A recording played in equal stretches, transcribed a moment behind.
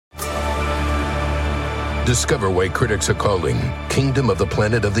Discover why critics are calling Kingdom of the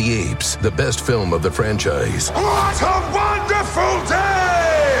Planet of the Apes the best film of the franchise. What a wonderful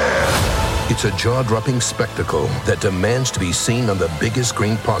day! It's a jaw-dropping spectacle that demands to be seen on the biggest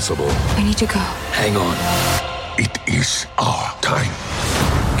screen possible. I need to go. Hang on. It is our time.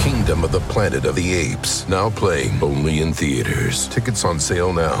 Kingdom of the Planet of the Apes. Now playing only in theaters. Tickets on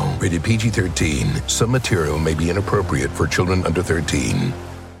sale now. Rated PG-13. Some material may be inappropriate for children under 13.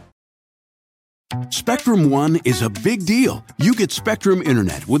 Spectrum One is a big deal. You get Spectrum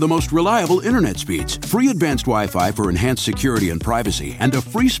Internet with the most reliable internet speeds, free advanced Wi-Fi for enhanced security and privacy, and a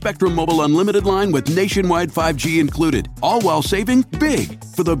free Spectrum Mobile Unlimited line with nationwide 5G included, all while saving big.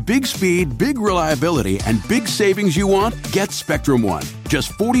 For the big speed, big reliability, and big savings you want, get Spectrum One.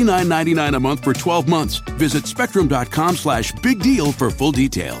 Just $49.99 a month for 12 months. Visit spectrum.com/big deal for full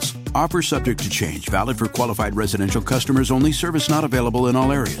details. Offer subject to change. Valid for qualified residential customers only. Service not available in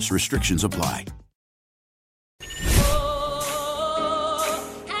all areas. Restrictions apply.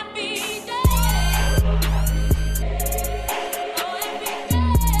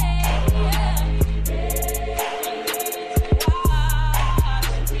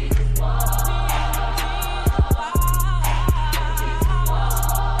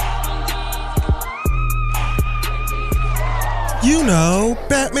 You know,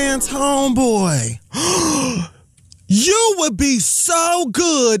 Batman's homeboy. You would be so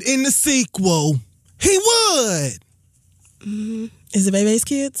good in the sequel. He would. Is it Bebe's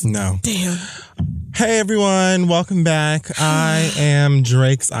Kids? No. Damn. Hey, everyone. Welcome back. I am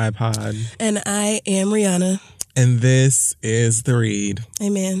Drake's iPod. And I am Rihanna. And this is The Read.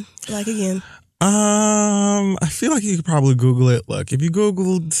 Amen. Like again. I feel like you could probably Google it. Look, if you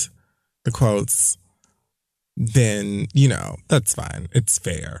Googled the quotes, then, you know, that's fine. It's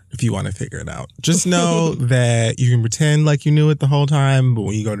fair if you want to figure it out. Just know that you can pretend like you knew it the whole time, but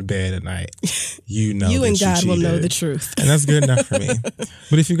when you go to bed at night, you know you that and God cheated. will know the truth. And that's good enough for me.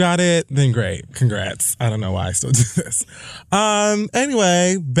 But if you got it, then great. Congrats. I don't know why I still do this.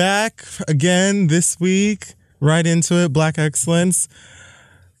 Anyway, back again this week, right into it, Black Excellence.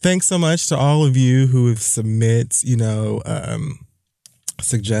 Thanks so much to all of you who have submit,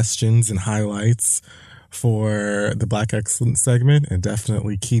 suggestions and highlights for the Black Excellence segment. It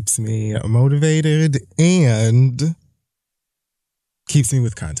definitely keeps me motivated and keeps me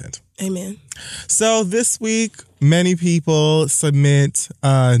with content. Amen. So this week, many people submit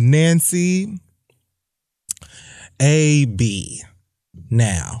Nancy A.B.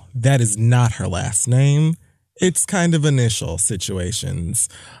 Now, that is not her last name. It's kind of initial situations.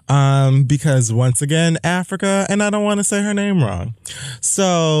 Because once again, Africa, and I don't want to say her name wrong.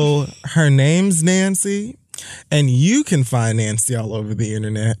 So her name's Nancy, and you can find Nancy all over the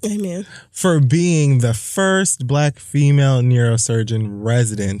internet. Amen. For being the first Black female neurosurgeon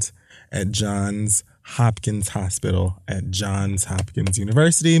resident at Johns Hopkins Hospital at Johns Hopkins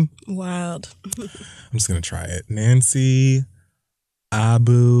University. Wild. I'm just going to try it. Nancy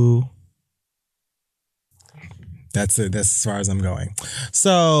Abu. That's it. That's as far as I'm going.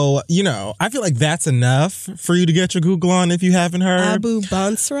 So, I feel like that's enough for you to get your Google on if you haven't heard. Abu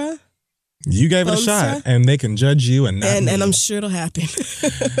Bansra? You gave it a shot, and they can judge you and not me. And I'm sure it'll happen.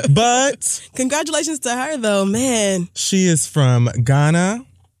 But congratulations to her, though, man. She is from Ghana,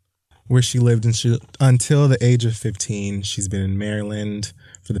 where she lived until the age of 15. She's been in Maryland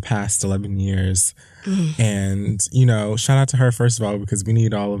for the past 11 years. And, shout out to her, first of all, because we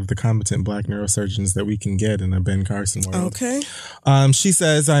need all of the competent Black neurosurgeons that we can get in a Ben Carson world. Okay. She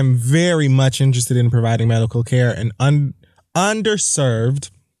says, I'm very much interested in providing medical care in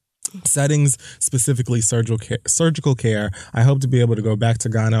underserved settings, specifically surgical care. I hope to be able to go back to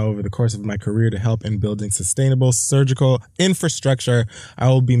Ghana over the course of my career to help in building sustainable surgical infrastructure. I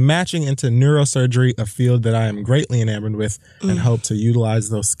will be matching into neurosurgery, a field that I am greatly enamored with, and hope to utilize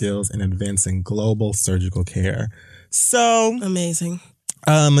those skills in advancing global surgical care. So amazing.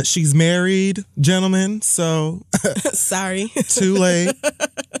 She's married, gentlemen, so sorry. Too late.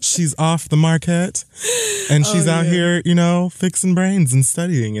 She's off the market, and she's out here, fixing brains and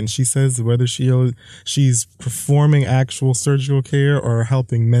studying. And she says whether she's performing actual surgical care or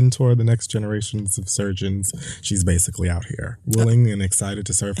helping mentor the next generations of surgeons, she's basically out here, willing and excited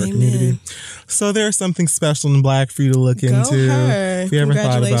to serve her community. So there's something special in Black for you to look into. Her. If you ever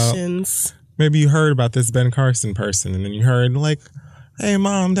thought about, Congratulations. maybe you heard about this Ben Carson person, and then you heard hey,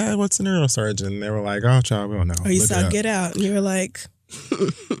 Mom, Dad, what's a neurosurgeon? And they were like, oh, child, we don't know. Or you saw Get Out, and you were like,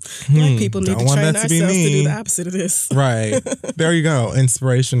 Black people need to train ourselves to do the opposite of this. Right. There you go.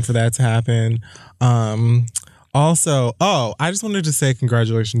 Inspiration for that to happen. Also, I just wanted to say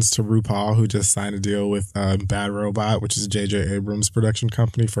congratulations to RuPaul, who just signed a deal with Bad Robot, which is J.J. Abrams' production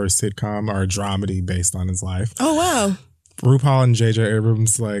company for a sitcom or a dramedy based on his life. Oh, wow. RuPaul and J.J.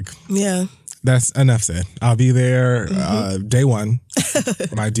 Abrams, yeah. That's enough said. I'll be there day one.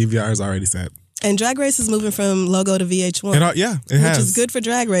 My DVR is already set. And Drag Race is moving from Logo to VH1. It has. Which is good for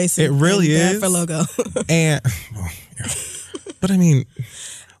Drag Race. It really is. Bad for Logo. And, but I mean,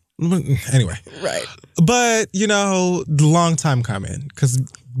 anyway. Right. But, long time coming. Because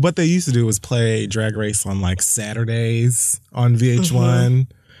what they used to do was play Drag Race on Saturdays on VH1.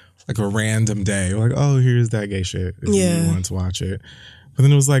 Like a random day. Like, here's that gay shit if you want to watch it. But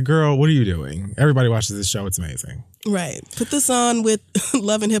then it was like, girl, what are you doing? Everybody watches this show. It's amazing. Right. Put this on with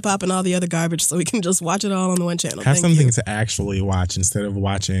Love and Hip Hop and all the other garbage so we can just watch it all on the one channel. Have something to actually watch instead of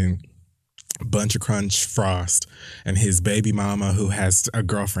watching Bunch of Crunch Frost and his baby mama who has a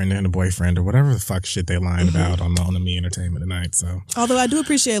girlfriend and a boyfriend or whatever the fuck shit they lied about on the Me Entertainment tonight. So, although I do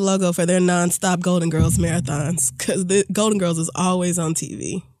appreciate Logo for their nonstop Golden Girls marathons because the Golden Girls is always on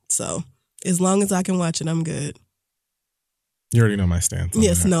TV. So as long as I can watch it, I'm good. You already know my stance.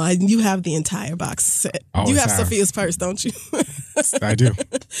 Yes, you have the entire box set. You have Sophia's purse, don't you? I do.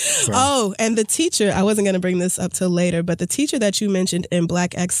 So. Oh, and the teacher, I wasn't going to bring this up till later, but the teacher that you mentioned in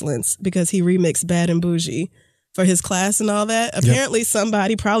Black Excellence, because he remixed Bad and Bougie for his class and all that, apparently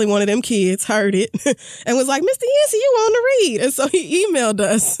somebody, probably one of them kids, heard it and was like, Mr. Yancey, you want to read? And so he emailed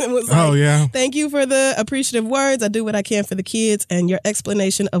us and was like, thank you for the appreciative words. I do what I can for the kids. And your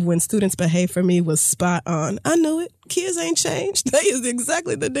explanation of when students behave for me was spot on. I knew it. Kids ain't changed. They is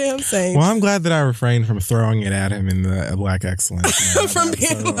exactly the damn same. Well, I'm glad that I refrained from throwing it at him in the Black Excellence. From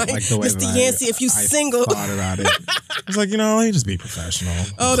being like Mr. Yancey, if you single. I thought about it. I was like, you just be professional.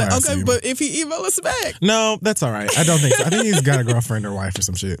 Okay, but if he email us back. No, that's all right. I don't think so. I think he's got a girlfriend or wife or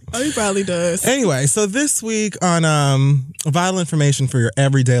some shit. Oh, he probably does. Anyway, so this week on Vital Information for Your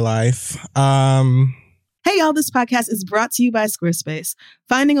Everyday Life. Hey, y'all, this podcast is brought to you by Squarespace.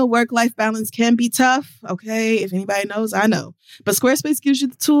 Finding a work-life balance can be tough, okay? If anybody knows, I know. But Squarespace gives you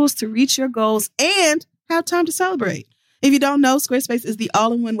the tools to reach your goals and have time to celebrate. If you don't know, Squarespace is the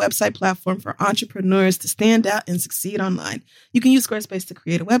all-in-one website platform for entrepreneurs to stand out and succeed online. You can use Squarespace to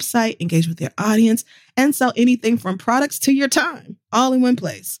create a website, engage with your audience, and sell anything from products to your time, all in one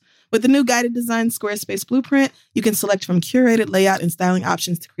place. With the new guided design Squarespace Blueprint, you can select from curated layout and styling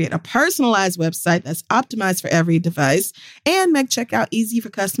options to create a personalized website that's optimized for every device and make checkout easy for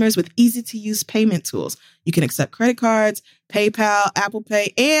customers with easy-to-use payment tools. You can accept credit cards, PayPal, Apple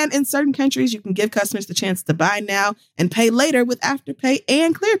Pay, and in certain countries, you can give customers the chance to buy now and pay later with Afterpay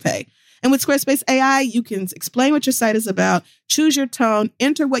and ClearPay. And with Squarespace AI, you can explain what your site is about, choose your tone,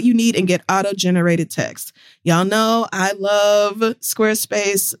 enter what you need, and get auto-generated text. Y'all know I love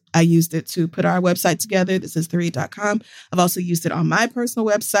Squarespace. I used it to put our website together. This is theread.com. I've also used it on my personal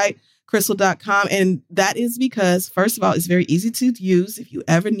website, crystal.com. And that is because, first of all, it's very easy to use if you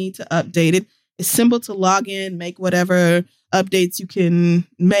ever need to update it. It's simple to log in, make whatever updates you can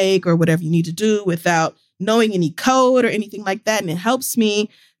make or whatever you need to do without knowing any code or anything like that. And it helps me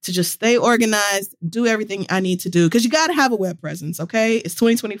to just stay organized, do everything I need to do. Because you got to have a web presence, okay? It's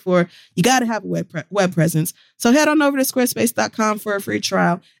 2024. You got to have a web presence. So head on over to squarespace.com for a free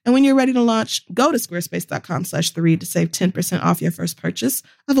trial. And when you're ready to launch, go to squarespace.com/theread to save 10% off your first purchase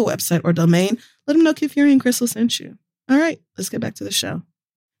of a website or domain. Let them know Kid Fury and Crystal sent you. All right, let's get back to the show.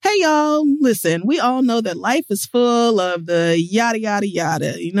 Hey, y'all, listen, we all know that life is full of the yada, yada,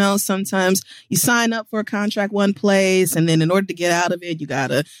 yada. You know, sometimes you sign up for a contract one place, and then in order to get out of it, you got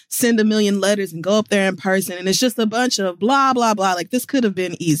to send a million letters and go up there in person. And it's just a bunch of blah, blah, blah. Like, this could have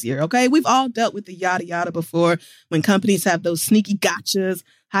been easier, okay? We've all dealt with the yada, yada before when companies have those sneaky gotchas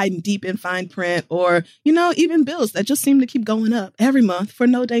hiding deep in fine print, or, you know, even bills that just seem to keep going up every month for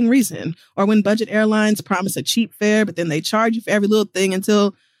no dang reason. Or when budget airlines promise a cheap fare, but then they charge you for every little thing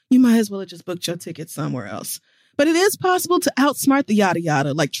until you might as well have just booked your ticket somewhere else. But it is possible to outsmart the yada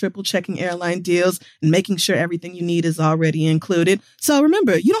yada, like triple checking airline deals and making sure everything you need is already included. So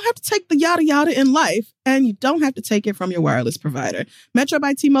remember, you don't have to take the yada yada in life, and you don't have to take it from your wireless provider. Metro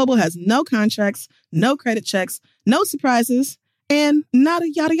by T-Mobile has no contracts, no credit checks, no surprises, and not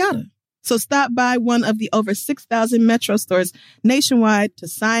a yada yada. So stop by one of the over 6,000 Metro stores nationwide to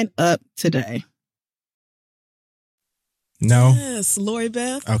sign up today. No. Yes, Lori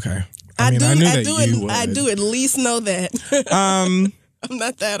Beth. Okay. I knew that you would. I do at least know that. I'm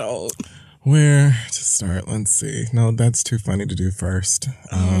not that old. Where to start? Let's see. No, that's too funny to do first.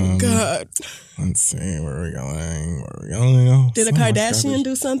 Oh, God. Let's see. Where are we going? Did a Kardashian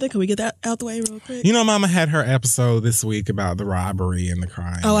do something? Can we get that out the way real quick? You know, Mama had her episode this week about the robbery and the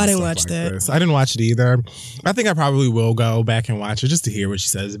crime. Oh, I didn't watch that. This. I didn't watch it either. I think I probably will go back and watch it just to hear what she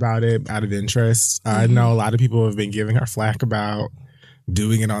says about it out of interest. I know a lot of people have been giving her flack about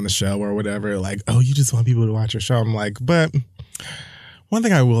doing it on the show or whatever. Like, oh, you just want people to watch your show. I'm like, but... One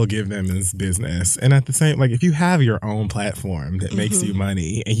thing I will give them is business. And at the same, like, if you have your own platform that makes you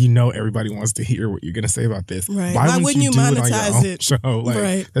money and you know everybody wants to hear what you're going to say about this, right. why wouldn't you do monetize it on your own it? show? Like,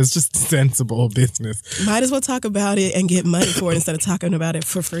 right. It's just sensible business. Might as well talk about it and get money for it instead of talking about it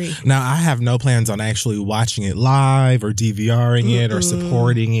for free. Now, I have no plans on actually watching it live or DVRing it or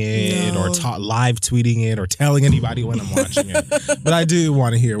supporting it or live tweeting it or telling anybody when I'm watching it. But I do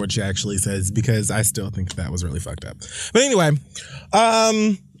want to hear what she actually says because I still think that was really fucked up. But anyway,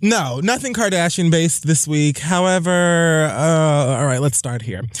 no, nothing Kardashian based this week. However, all right, let's start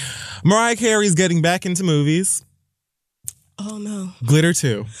here. Mariah Carey's getting back into movies. Oh no. Glitter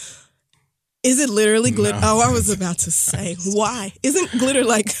 2. Is it literally glitter? No. Oh, I was about to say, why? Isn't glitter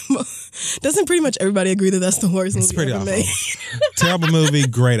like, doesn't pretty much everybody agree that that's the worst movie pretty ever awful. made? Terrible movie,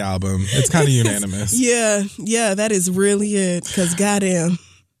 great album. It's kind of unanimous. Yeah, that is really it. Because goddamn.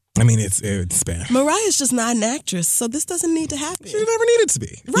 I mean, it's bad. Mariah's just not an actress, so this doesn't need to happen. She never needed to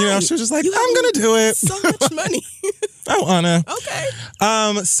be. Right. You know, she was just like, You I'm going to do it. So much money. I wanna.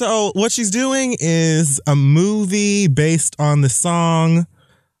 Okay. So what she's doing is a movie based on the song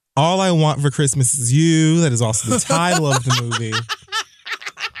All I Want for Christmas Is You. That is also the title of the movie.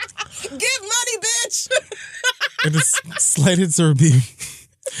 Get money, bitch. It is slated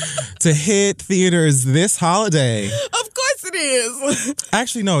to hit theaters this holiday. Of course it is.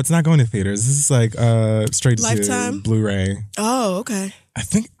 Actually, no, it's not going to theaters. This is like straight to Lifetime? Blu-ray. Oh, okay. I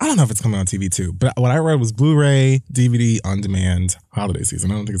don't know if it's coming on TV too, but what I read was Blu-ray, DVD, on demand, holiday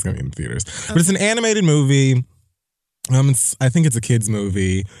season. I don't think it's going to be in the theaters, but it's an animated movie. I think it's a kids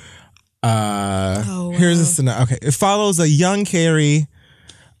movie. Wow. Here's a okay. It follows a young Carrie,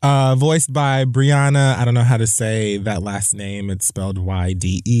 voiced by Brianna. I don't know how to say that last name. It's spelled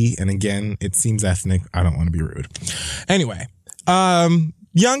YDE, and again, it seems ethnic. I don't want to be rude. Anyway,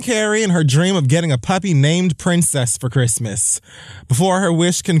 young Carrie and her dream of getting a puppy named Princess for Christmas. Before her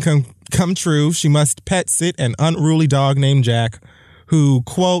wish can come true, she must pet sit an unruly dog named Jack, who,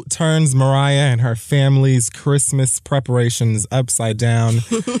 quote, turns Mariah and her family's Christmas preparations upside down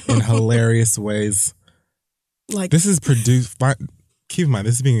in hilarious ways. Like, this is produced by, keep in mind,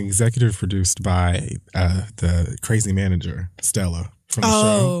 this is being executive produced by the crazy manager, Stella, from the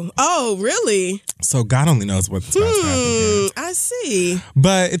show. Oh, really? So God only knows what's about to happen here. I see.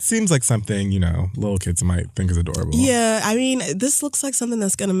 But it seems like something, little kids might think is adorable. Yeah, I mean, this looks like something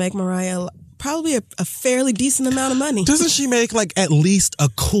that's going to make Mariah probably a fairly decent amount of money. Doesn't she make like at least a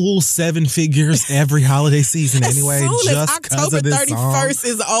cool 7 figures every holiday season anyway? As soon as just October of this 31st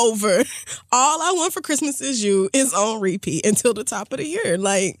song? is over, All I Want for Christmas Is You is on repeat until the top of the year.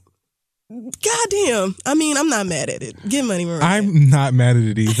 Like, goddamn. I mean, I'm not mad at it. Give money, Mariah. I'm not mad at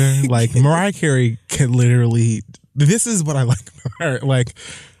it either. Like, Mariah Carey can literally, this is what I like about her. Like,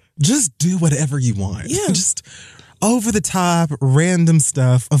 just do whatever you want. Yeah. Just over the top, random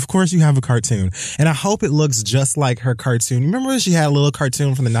stuff. Of course, you have a cartoon. And I hope it looks just like her cartoon. Remember when she had a little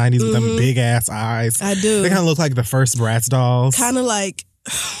cartoon from the 90s with them big ass eyes? I do. They kind of look like the first Bratz dolls. Kind of like...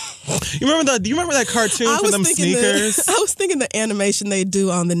 Do you remember that cartoon for them sneakers? I was thinking the animation they do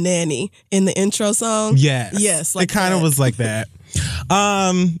on The Nanny in the intro song. Yes. Like it kind of was like that.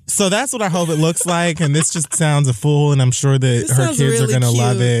 So that's what I hope it looks like. And this just sounds a fool. And I'm sure that her kids really are going to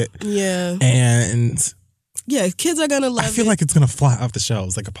love it. Yeah. And yeah, kids are going to love it. I feel like it's going to fly off the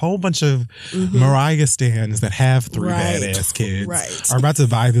shelves. Like a whole bunch of Mariah stans that have 3 badass kids are about to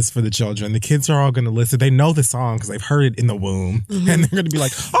buy this for the children. The kids are all going to listen. They know the song because they've heard it in the womb. And they're going to be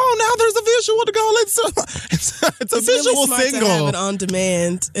like, oh, now there's a visual to go. It's a visual really smart single. To have it on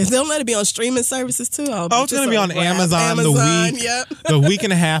demand. If they don't let it be on streaming services too, it's going to be on Amazon the week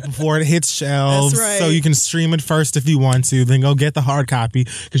and a half before it hits shelves. That's right. So you can stream it first if you want to. Then go get the hard copy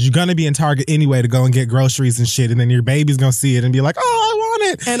because you're going to be in Target anyway to go and get groceries and shit. And then your baby's going to see it and be like, oh, I want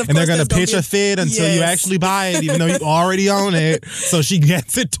it. And they're going to pitch a fit until you actually buy it, even though you already own it. So she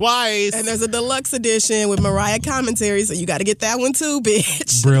gets it twice. And there's a deluxe edition with Mariah commentary. So you got to get that one too,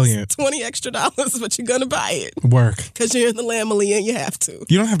 bitch. Brilliant. $20 extra, but you're going to buy it. Work. Because you're in the Lamely and you have to.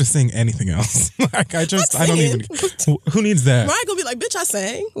 You don't have to sing anything else. Like, I don't even. Who needs that? Mariah going to be like, bitch, I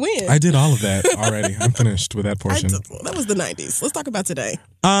sang. When? I did all of that already. I'm finished with that portion. That was the 90s. Let's talk about today.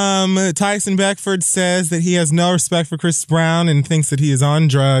 Tyson Beckford says that he has no respect for Chris Brown and thinks that he is on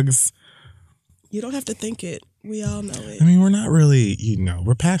drugs. You don't have to think it. We all know it. I mean, we're not really,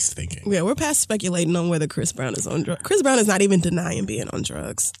 we're past thinking. Yeah, we're past speculating on whether Chris Brown is on drugs. Chris Brown is not even denying being on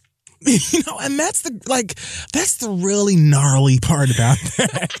drugs. And that's the really gnarly part about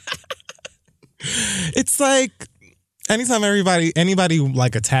that. It's like, anytime anybody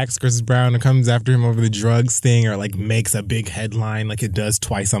like attacks Chris Brown or comes after him over the drugs thing or like makes a big headline like it does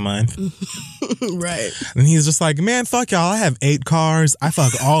twice a month. Right. And he's just like, man, fuck y'all. I have 8 cars. I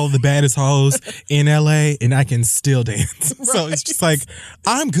fuck all of the baddest hoes in LA and I can still dance. Right. So it's just like,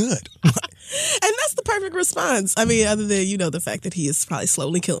 I'm good. And that's the perfect response. I mean, other than, the fact that he is probably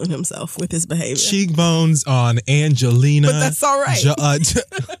slowly killing himself with his behavior. Cheekbones on Angelina. But that's all right.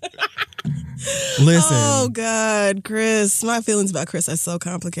 Listen. Oh, God, Chris. My feelings about Chris are so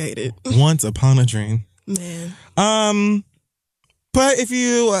complicated. Once upon a dream. Man. But if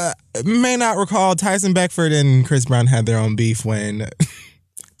you may not recall, Tyson Beckford and Chris Brown had their own beef when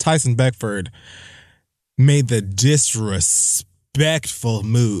Tyson Beckford made the disrespectful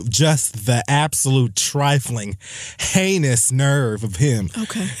move, just the absolute trifling, heinous nerve of him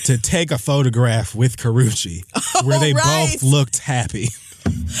to take a photograph with Karrueche where they both looked happy.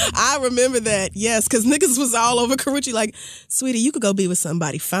 I remember that, yes, because niggas was all over Karrueche like, sweetie, you could go be with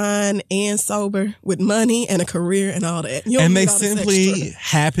somebody fine and sober with money and a career and all that. And they simply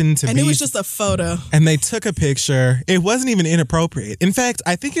happened to be... And it was just a photo. And they took a picture. It wasn't even inappropriate. In fact,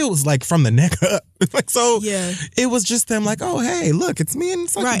 I think it was like from the neck up. It was just them like, oh, hey, look, it's me and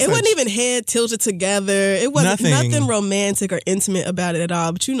such. Right. It wasn't even head tilted together. It wasn't nothing romantic or intimate about it at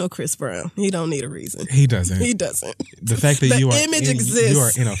all. But Chris Brown, he don't need a reason. He doesn't. The fact that you are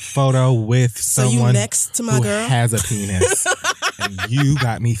in a photo with someone next to my who girl has a penis and you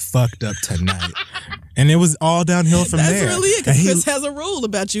got me fucked up tonight. And it was all downhill from there. That's really it, because Chris has a rule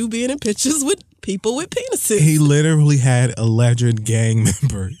about you being in pictures with people with penises. He literally had alleged gang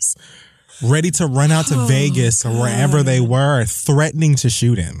members ready to run out to Vegas or wherever they were, threatening to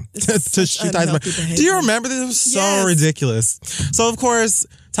shoot him. to shoot Tyson Beckford. Do you remember this? It was so ridiculous. So, of course,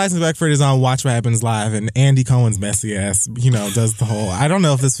 Tyson Beckford is on Watch What Happens Live, and Andy Cohen's messy ass, does the whole... I don't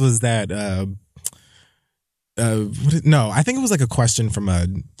know if this was that... no, I think it was like a question from a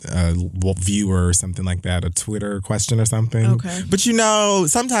viewer or something like that, a Twitter question or something. Okay. But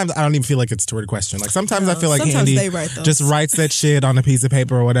sometimes I don't even feel like it's a Twitter question. Like sometimes I feel like Andy just writes that shit on a piece of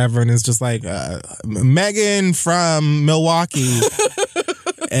paper or whatever and is just like, Megan from Milwaukee,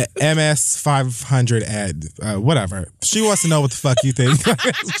 MS 500 ad, whatever. She wants to know what the fuck you think.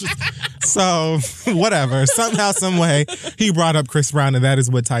 So, whatever. Somehow, some way, he brought up Chris Brown, and that is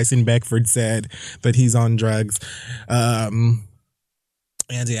what Tyson Beckford said, that he's on drugs. Andy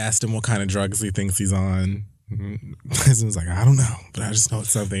asked him what kind of drugs he thinks he's on. Tyson was like, I don't know, but I just know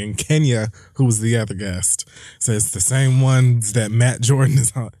it's something. And Kenya, who was the other guest, says the same ones that Matt Jordan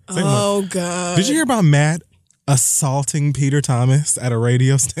is on. God. Did you hear about Matt assaulting Peter Thomas at a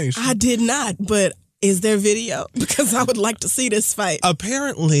radio station? I did not, but is there video? Because I would like to see this fight.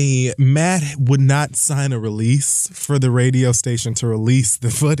 Apparently, Matt would not sign a release for the radio station to release the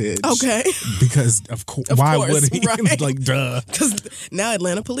footage. Okay. Because, of course, why would he? Right. Like, duh. Because now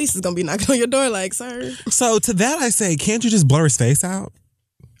Atlanta police is going to be knocking on your door like, sir. So to that I say, can't you just blur his face out?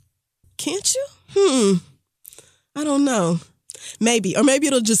 Can't you? I don't know. Maybe. Or maybe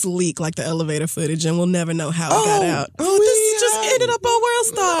it'll just leak like the elevator footage and we'll never know how it got out. This just ended up on World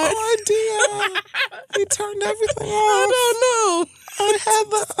Star. No idea. He turned everything off. I don't know. I had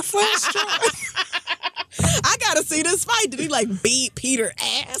the flash drive. I gotta see this fight. Did he like beat Peter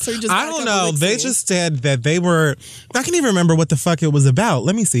ass or just? I don't know. They just said that they were. I can't even remember what the fuck it was about.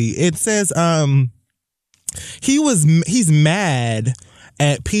 Let me see. It says he's mad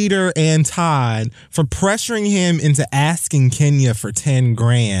at Peter and Todd for pressuring him into asking Kenya for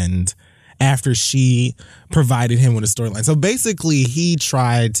 $10,000 after she provided him with a storyline. So basically, he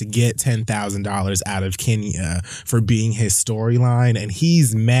tried to get $10,000 out of Kenya for being his storyline, and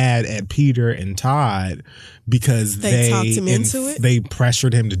he's mad at Peter and Todd because they talked him into it? They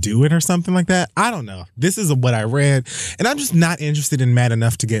pressured him to do it or something like that. I don't know. This is what I read, and I'm just not interested in Matt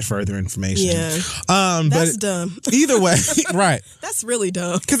enough to get further information. Yeah, that's dumb. Either way, right? That's really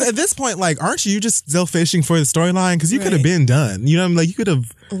dumb. Because at this point, like, aren't you just still fishing for the storyline? Because you could have been done. You know what I mean? Like, you could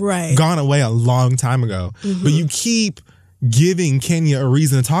have gone away a long time ago. Mm-hmm. But you keep giving Kenya a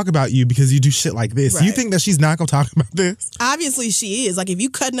reason to talk about you because you do shit like this. Right. You think that she's not going to talk about this? Obviously she is. Like, if you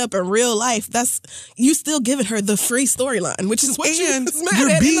cutting up in real life, you still giving her the free storyline, which is what you're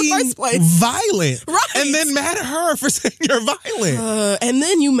mad at in the first place. Violent. Right. And then mad at her for saying you're violent. And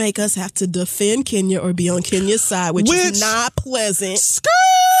then you make us have to defend Kenya or be on Kenya's side, which is not pleasant. Skirt!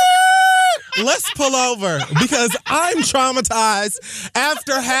 let's pull over because I'm traumatized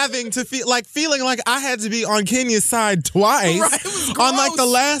after having to feeling like I had to be on Kenya's side twice on like the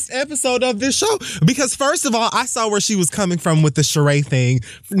last episode of this show. Because first of all, I saw where she was coming from with the Sheree thing.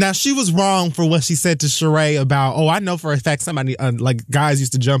 Now, she was wrong for what she said to Sheree about, I know for a fact somebody, like guys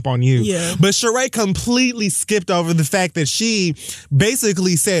used to jump on you. Yeah. But Sheree completely skipped over the fact that she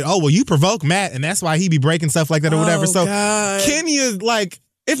basically said, well, you provoke Matt and that's why he be breaking stuff like that or whatever. So God. Kenya, like,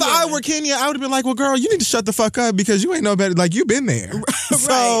 if I were Kenya, I would have been like, well, girl, you need to shut the fuck up because you ain't no better. Like, you've been there.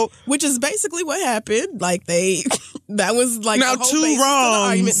 So, which is basically what happened. Like, that was like now the whole two basis of the wrongs.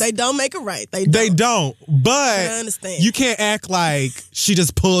 argument. They don't make a right. They don't. But I understand. you can't act like she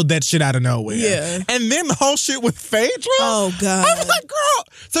just pulled that shit out of nowhere. Yeah. And then the whole shit with Phaedra. Oh, God. I was like, girl,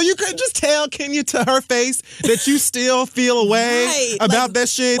 so you couldn't just tell Kenya to her face that you still feel a way about that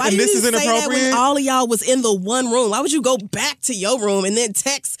shit why and this is say inappropriate? That when all of y'all was in the one room? Why would you go back to your room and then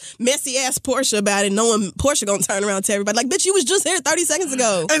text messy ass Portia about it, knowing Portia gonna turn around to everybody? Like, bitch, you was just here 30 seconds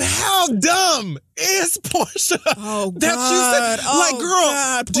ago. And how dumb is Portia? Oh, that God. You said, like, girl,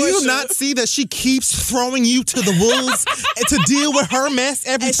 God, do you Portia. not see that she keeps throwing you to the wolves to deal with her mess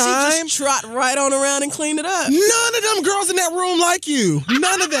every time? She just trot right on around and clean it up. None of them girls in that room like you.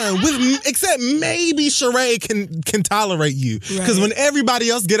 None of them, except maybe Sheree can tolerate you. Because when everybody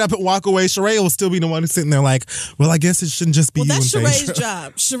else get up and walk away, Sheree will still be the one who's sitting there like, well, I guess it shouldn't just be you that's and Sheree's Phaedra.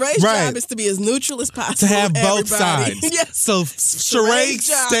 job. Sheree's job is to be as neutral as possible. To have both everybody. sides. Yes. So Sheree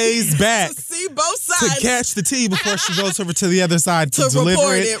Sheree's stays back. To see both sides. To catch the tea before she goes over to the other side to deliver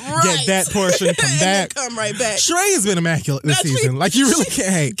report it, right. get that portion, come back. Come right back. Sheree has been immaculate this season. Like, you really can't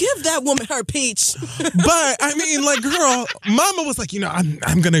hate. Give that woman her peach. But, I mean, like, girl, Mama was like,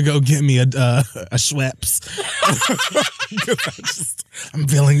 I'm going to go get me a Schweppes. I'm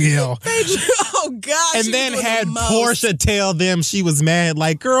feeling ill. Oh, God. And then had Portia tell them she was mad.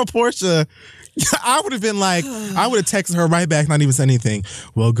 Like, girl, Portia, I would have been like, I would have texted her right back, not even said anything.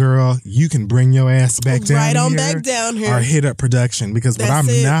 Well, girl, you can bring your ass back down right on here back down here. or hit up production because what I'm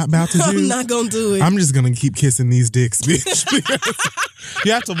not about to do, I'm not going to do it. I'm just going to keep kissing these dicks, bitch.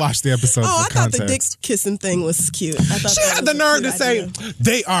 You have to watch the episode for I context. thought the dick kissing thing was cute. I thought she had the nerve to say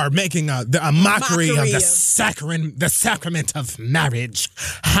they are making a mockery of the sacrament of marriage,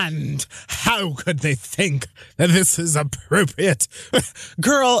 and how could they think that this is appropriate?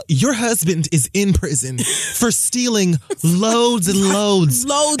 Girl, your husband is in prison for stealing loads and loads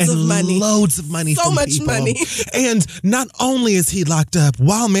of money. Loads of money so from much people. money. And not only is he locked up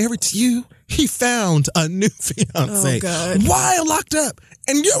while married to you, he found a new fiance Oh, God. while locked up.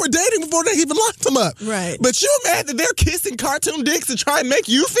 And you were dating before they even locked him up. Right. But you mad that they're kissing cartoon dicks to try and make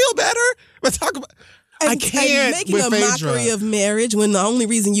you feel better? But talk about... I can't and making with a Phaedra. mockery of marriage when the only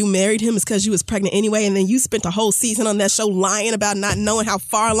reason you married him is because you was pregnant anyway, and then you spent a whole season on that show lying about not knowing how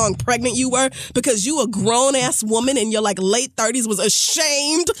far along pregnant you were because you a grown-ass woman in your like late 30s was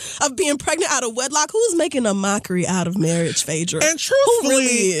ashamed of being pregnant out of wedlock. Who's making a mockery out of marriage, Phaedra? And truthfully, who really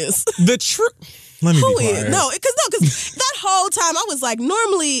is? The truth... Let me be quiet. No, because that whole time I was like,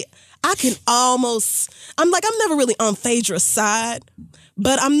 normally I can almost... I'm never really on Phaedra's side.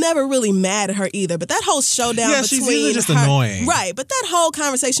 But I'm never really mad at her either. But that whole showdown between she's usually just her, annoying. Right. But that whole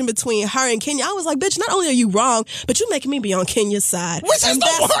conversation between her and Kenya, I was like, bitch, not only are you wrong, but you're making me be on Kenya's side. Which is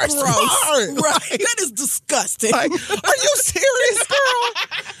the worst part. Right. That is disgusting. Like, are you serious, girl?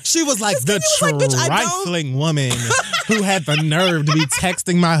 She was like the like, bitch, trifling woman who had the nerve to be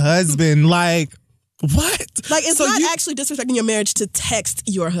texting my husband. Like, what? Like, it's not actually disrespecting your marriage to text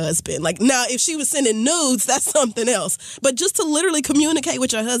your husband. Like, now, if she was sending nudes, that's something else. But just to literally communicate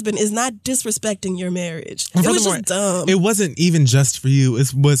with your husband is not disrespecting your marriage. It was just dumb. It wasn't even just for you.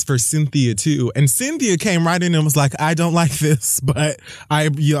 It was for Cynthia, too. And Cynthia came right in and was like, I don't like this, but I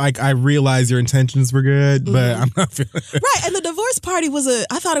realize your intentions were good, but I'm not feeling it. Right, and the divorce party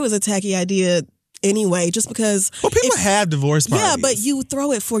I thought it was a tacky idea anyway, just because... Well, people have divorce parties. Yeah, but you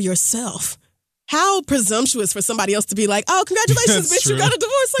throw it for yourself. How presumptuous for somebody else to be like, oh, congratulations, bitch, you got a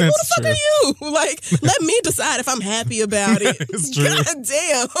divorce. Like, who the fuck are you? Like, let me decide if I'm happy about it. It's true. God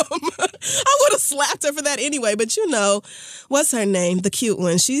damn. I would have slapped her for that anyway. But what's her name? The cute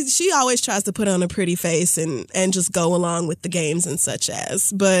one. She always tries to put on a pretty face and just go along with the games and such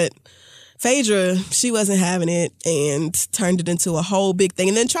as. But Phaedra, she wasn't having it and turned it into a whole big thing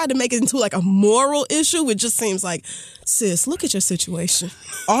and then tried to make it into like a moral issue, which just seems like, sis, look at your situation.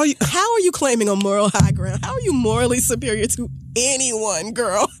 How are you claiming a moral high ground? How are you morally superior to anyone,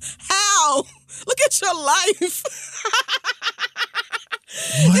 girl? How? Look at your life.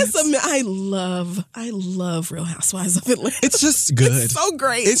 I love Real Housewives of Atlanta. It's just good. It's so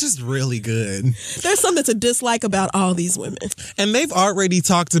great. It's just really good. There's something to dislike about all these women. And they've already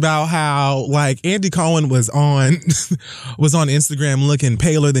talked about how, like, Andy Cohen was on Instagram looking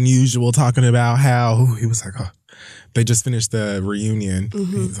paler than usual, talking about how he was like, oh, they just finished the reunion.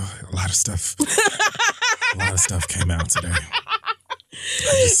 A lot of stuff came out today.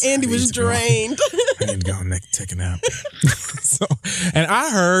 Andy was drained. I need to go and take a nap. And I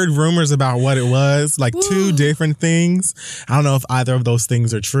heard rumors about what it was, like two different things. I don't know if either of those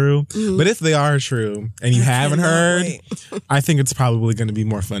things are true, but if they are true and you haven't heard, I think it's probably going to be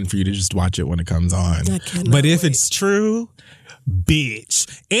more fun for you to just watch it when it comes on. But if it's true, bitch.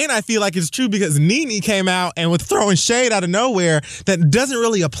 And I feel like it's true because Nene came out and was throwing shade out of nowhere that doesn't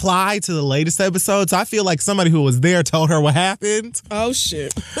really apply to the latest episode. So I feel like somebody who was there told her what happened. Oh,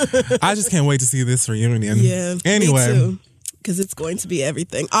 shit. I just can't wait to see this reunion. Yeah. Anyway. Me too. Because it's going to be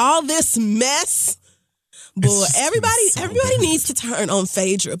everything. All this mess. Boy, everybody needs to turn on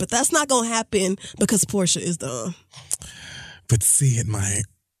Phaedra, but that's not going to happen because Portia is done. But see, it might.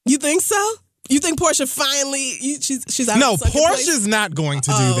 You think so? You think Portia finally she's out? No, Portia's not going to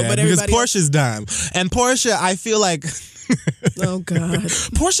do that because Portia's dumb. And Portia, I feel like oh God.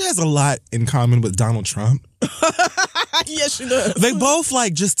 Portia has a lot in common with Donald Trump. Yes, she does. They both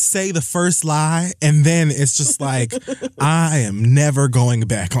like just say the first lie and then it's just like, I am never going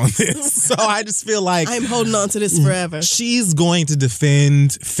back on this. So I just feel like I'm holding on to this forever. She's going to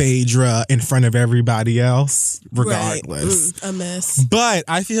defend Phaedra in front of everybody else regardless. Right. A mess. But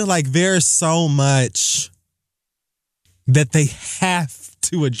I feel like there's so much that they have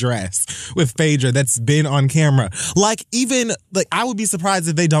to address with Phaedra that's been on camera. Like, even, like, I would be surprised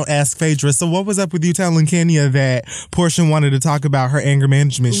if they don't ask Phaedra, so what was up with you telling Kenya that Portia wanted to talk about her anger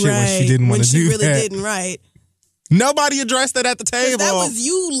management shit when she didn't want to do that? When she really didn't, right. Nobody addressed that at the table. That was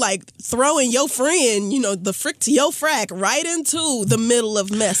you, like, throwing your friend, the frick to your frack right into the middle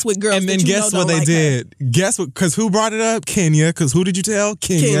of mess with girls. And then guess what they did? Guess what? Because who brought it up? Kenya. Because who did you tell?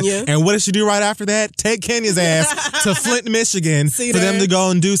 Kenya. And what did she do right after that? Take Kenya's ass to Flint, Michigan for them to go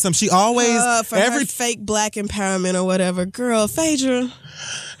and do some. She always for her fake black empowerment or whatever. Girl, Phaedra.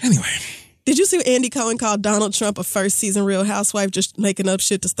 Anyway. Did you see Andy Cohen called Donald Trump a first season Real Housewife just making up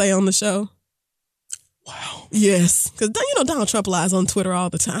shit to stay on the show? Wow. Yes. Because, Donald Trump lies on Twitter all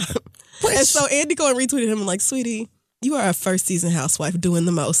the time. And so Andy Cohen retweeted him and like, sweetie, you are a first season housewife doing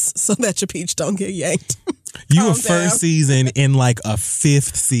the most so that your peach don't get yanked. You a first season in like a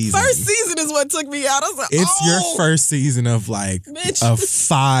fifth season. First season is what took me out. I was like, it's your first season of like of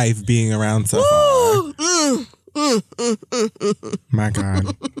 5 being around so far. My God.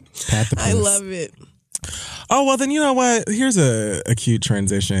 Pat the puss. I love it. Oh, well, then you know what? Here's a cute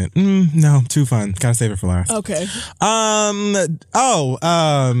transition. No, too fun. Gotta save it for last. Okay.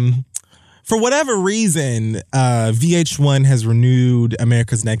 For whatever reason, VH1 has renewed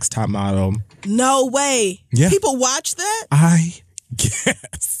America's Next Top Model. No way. Yeah. People watch that? I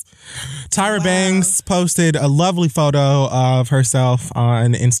guess. Tyra Banks posted a lovely photo of herself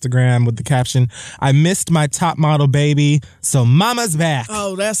on Instagram with the caption, I missed my top model baby, so mama's back.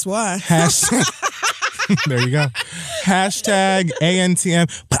 Oh, that's why. There you go. Hashtag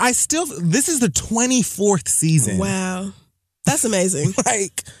ANTM. But this is the 24th season. Wow. That's amazing.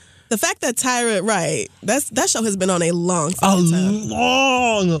 Like, the fact that Tyra, right, that show has been on a long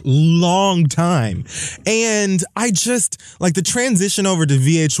time. And I just, like, the transition over to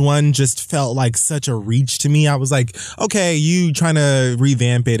VH1 just felt like such a reach to me. I was like, okay, you trying to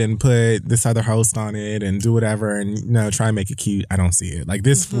revamp it and put this other host on it and do whatever and, try and make it cute. I don't see it. Like,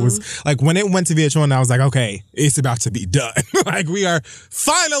 this was, like, when it went to VH1, I was like, okay, it's about to be done. Like, we are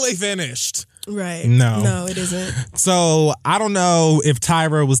finally finished. Right. No, it isn't. So I don't know if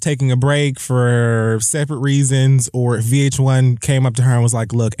Tyra was taking a break for separate reasons or if VH1 came up to her and was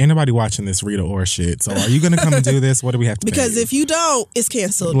like, look, ain't nobody watching this Rita Ora shit. So are you going to come and do this? What do we have to pay Because you? if you don't, it's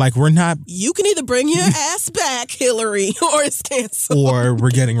canceled. Like, we're not. You can either bring your ass back, Hillary, or it's canceled. Or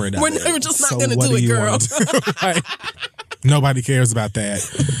we're getting rid of it. We're just not going to do it, girl. Like, nobody cares about that.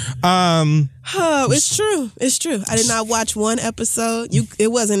 It's true. It's true. I did not watch one episode.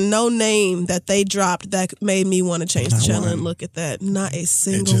 It wasn't no name that they dropped that made me want to change the channel and look at that. Not a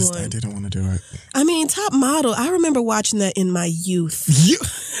single one. I didn't want to do it. I mean, Top Model, I remember watching that in my youth.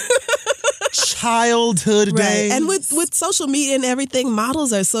 Childhood days. And with social media and everything,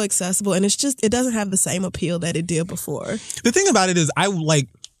 models are so accessible and it doesn't have the same appeal that it did before. The thing about it is I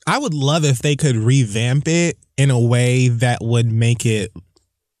would love if they could revamp it in a way that would make it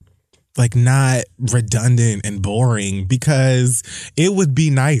like not redundant and boring, because it would be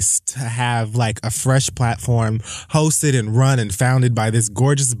nice to have like a fresh platform hosted and run and founded by this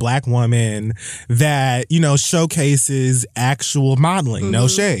gorgeous Black woman that, you know, showcases actual modeling. No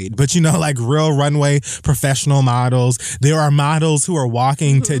shade, but, you know, like real runway professional models. There are models who are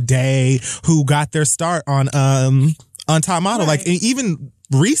walking today who got their start on Top Model. Like even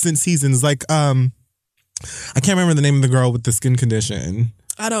recent seasons, like I can't remember the name of the girl with the skin condition.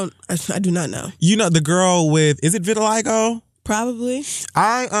 I do not know. You know, the girl with, is it vitiligo? Probably.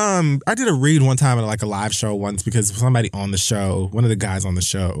 I did a read one time at like a live show once, because somebody on the show, one of the guys on the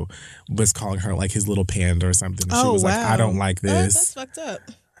show, was calling her like his little panda or something. And she was like, I don't like this. That's fucked up.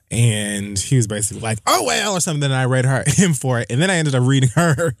 And he was basically like, oh well, or something. And I read him for it. And then I ended up reading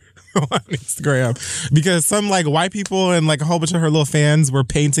her on Instagram, because some like white people and like a whole bunch of her little fans were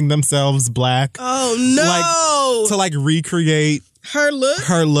painting themselves black. Oh no. Like, to like recreate her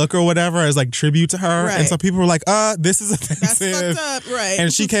look or whatever as like tribute to her. Right. And so people were like, this is offensive. That's fucked up, right.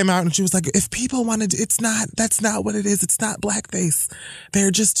 And she came out and she was like, if people wanted to, that's not what it is. It's not blackface.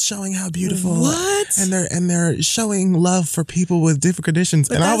 They're just showing how beautiful. What? And they're showing love for people with different conditions.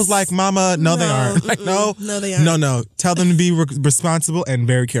 But and I was like, Mama, no, they aren't. Like, no, they aren't. No. Tell them to be responsible and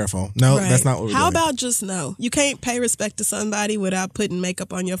very careful. No, that's not what we're doing. How about just no? You can't pay respect to somebody without putting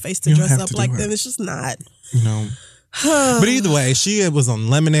makeup on your face to dress up like them. It's just not. You know. But either way, she was on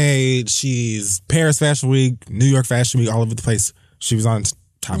Lemonade. She's Paris Fashion Week, New York Fashion Week, all over the place. She was on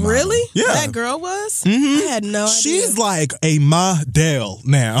Top Model. Really? Yeah. That girl was? I had no idea. She's like a model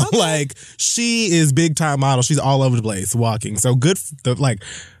now. Okay. Like, she is big time model. She's all over the place walking. So good. Like,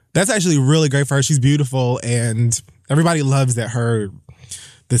 that's actually really great for her. She's beautiful, and everybody loves that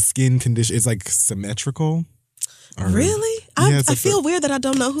the skin condition is like symmetrical. Really? I feel weird that I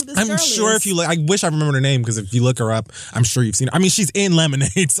don't know who this girl is. I'm sure if you look, I wish I remember her name, because if you look her up, I'm sure you've seen her. I mean, she's in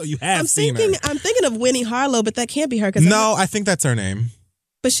Lemonade, so you have seen her. I'm thinking of Winnie Harlow, but that can't be her. No, I think that's her name.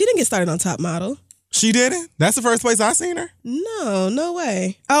 But she didn't get started on Top Model. She didn't? That's the first place I seen her? No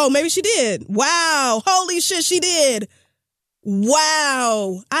way. Oh, maybe she did. Wow. Holy shit, she did.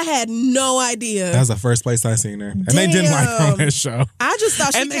 Wow. I had no idea. That was the first place I seen her. And they didn't like her on that show. I just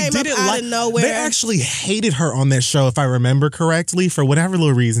thought she came up out of nowhere. They actually hated her on that show, if I remember correctly, for whatever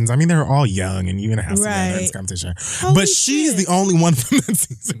little reasons. I mean, they were all young and you in a house together in this competition. But she's the only one from that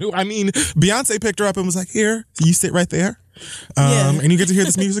season who, I mean, Beyonce picked her up and was like, here, you sit right there. And you get to hear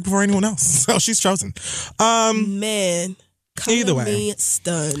this music before anyone else. So she's chosen. Man. Either way, me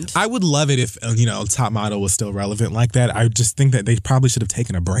stunned. I would love it if, Top Model was still relevant like that. I just think that they probably should have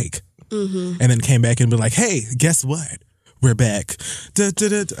taken a break and then came back and been like, hey, guess what? We're back. I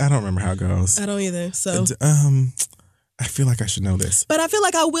don't remember how it goes. I don't either. So, I feel like I should know this. But I feel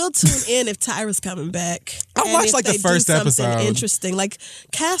like I will tune in if Tyra's coming back. I'll watch like the first episode. Interesting. Like,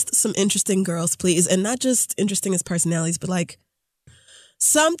 cast some interesting girls, please. And not just interesting as personalities, but like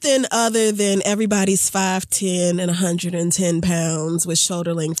something other than everybody's 5'10" and 110 pounds with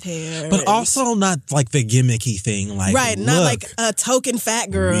shoulder length hair. But also not like the gimmicky thing. Like, right, not like a token fat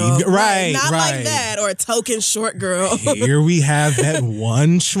girl. Right, not like that, or a token short girl. Here we have that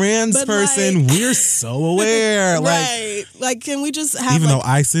one trans person. We're so aware. Right. Like, can we just have even though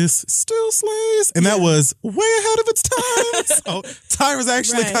ISIS still slays, and that was way ahead of its time. So Tyra's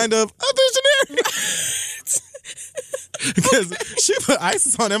actually kind of a visionary. Because she put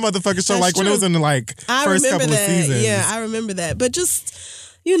ISIS on that motherfucking show. That's like true. When it was in the first couple of seasons. Yeah, I remember that. But just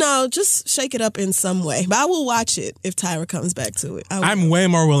shake it up in some way. But I will watch it if Tyra comes back to it. I'm way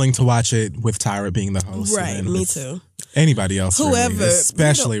more willing to watch it with Tyra being the host. Right, me too. Anybody else, whoever, really,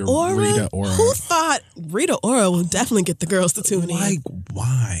 especially Rita Ora. Who thought Rita Ora will definitely get the girls to tune in? Like,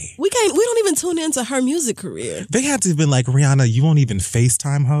 why? We don't even tune into her music career. They had to have been like, Rihanna, you won't even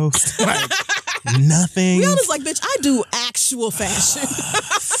FaceTime host? Like, nothing. Rihanna's like, bitch, I do actual fashion.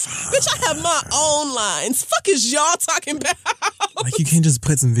 Bitch, I have my own lines. Fuck is y'all talking about? Like, you can't just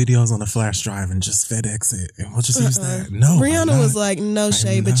put some videos on a flash drive and just FedEx it, and we'll just use that. No, Rihanna was like, no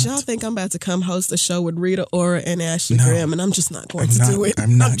shade, but y'all think I'm about to come host a show with Rita Ora and Ashley Graham, and I'm just not going to do it.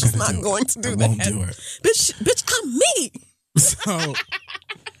 I'm just not going to do that. I won't do it. Bitch, I'm me. So,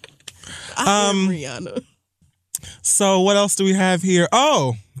 I'm Rihanna. So what else do we have here?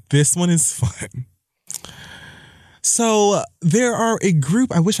 Oh, this one is fun. So there are a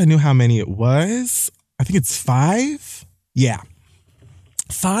group, I wish I knew how many it was. I think it's 5. Yeah.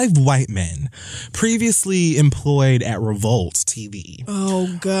 5 white men previously employed at Revolt TV.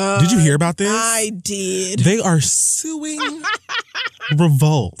 Oh, God. Did you hear about this? I did. They are suing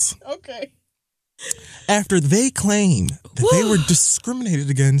Revolt. Okay. After they claim that they were discriminated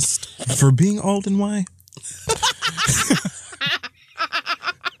against for being old and white.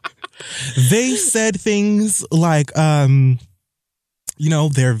 They said things like, you know,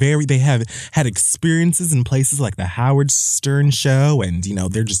 they have had experiences in places like the Howard Stern show, and, you know,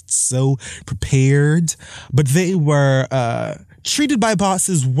 they're just so prepared. But they were treated by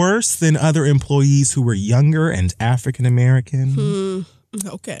bosses worse than other employees who were younger and African American.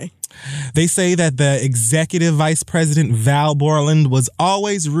 Okay. They say that the executive vice president, Val Borland, was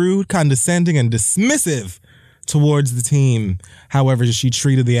always rude, condescending, and dismissive towards the team. However, she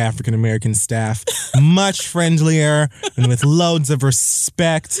treated the African American staff much friendlier and with loads of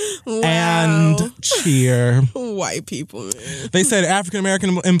respect and cheer. White people, man. They said African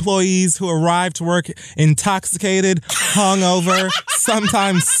American employees who arrived to work intoxicated, hungover,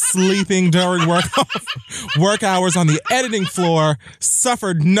 sometimes sleeping during work hours on the editing floor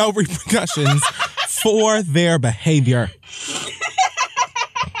suffered no repercussions for their behavior.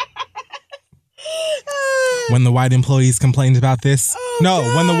 When the white employees complained about this,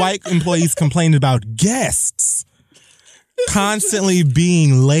 when the white employees complained about guests constantly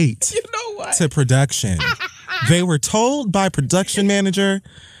being late to production, they were told by production manager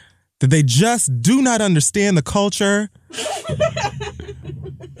that they just do not understand the culture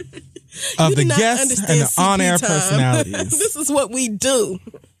of the guests and the on-air personalities. This is what we do.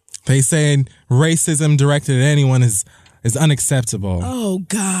 They said racism directed at anyone is unacceptable. Oh,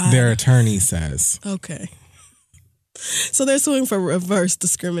 God. Their attorney says. Okay. So they're suing for reverse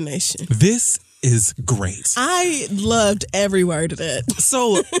discrimination. This is great. I loved every word of it.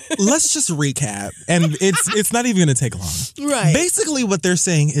 So let's just recap. And it's not even going to take long. Right. Basically, what they're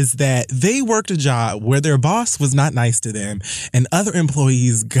saying is that they worked a job where their boss was not nice to them and other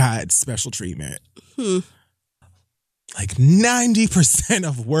employees got special treatment. Like 90%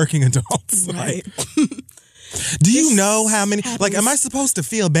 of working adults. Right. Like, do you know how many? Like, am I supposed to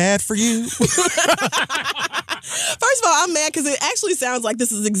feel bad for you? First of all, I'm mad because it actually sounds like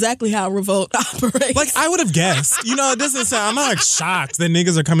this is exactly how Revolt operates. Like, I would have guessed. You know, it doesn't sound. I'm not like shocked that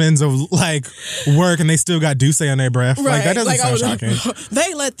niggas are coming into like work and they still got Douce on their breath. Right. Like, that doesn't sound shocking.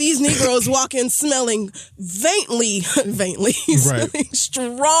 They let these Negroes walk in smelling smelling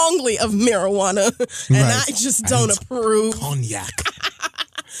strongly of marijuana, and Right. I just don't approve. Cognac.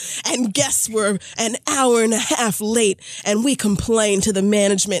 And guests were an hour and a half late, and we complained to the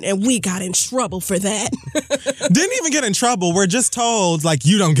management, and we got in trouble for that. Didn't even get in trouble. We're just told, like,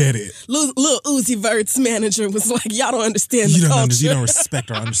 you don't get it. Lil Uzi Vert's manager was like, y'all don't understand the culture. You don't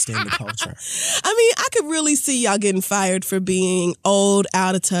respect or understand the culture. I mean, I could really see y'all getting fired for being old,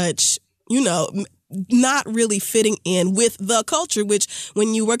 out of touch, you know, not really fitting in with the culture, which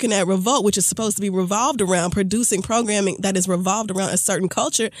when you're working at Revolt, which is supposed to be revolved around producing programming that is revolved around a certain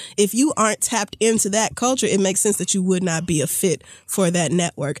culture, if you aren't tapped into that culture, it makes sense that you would not be a fit for that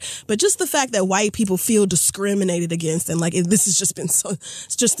network. But just the fact that white people feel discriminated against and like this has just been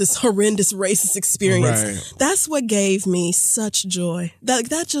it's just this horrendous racist experience. Right. That's what gave me such joy.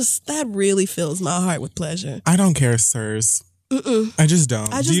 That really fills my heart with pleasure. I don't care, sirs. I just don't.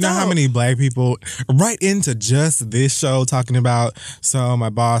 Do you know how many black people right into just this show talking about, so my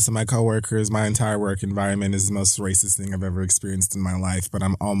boss and my coworkers, my entire work environment is the most racist thing I've ever experienced in my life, but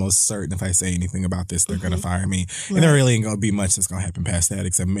I'm almost certain if I say anything about this, they're going to fire me. Right. And there really ain't going to be much that's going to happen past that,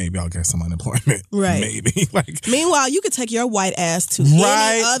 except maybe I'll get some unemployment. Right. Maybe. Like, meanwhile, you could take your white ass to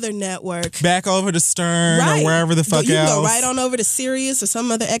any other network. Back over to Stern or wherever the fuck else. You can go right on over to Sirius or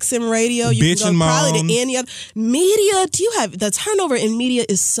some other XM radio. You Bitch can and go probably moan. to any other media. Do you have the turnover in media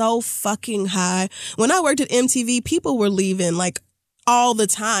is so fucking high. When I worked at MTV, people were leaving like all the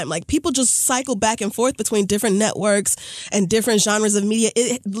time. Like people just cycle back and forth between different networks and different genres of media.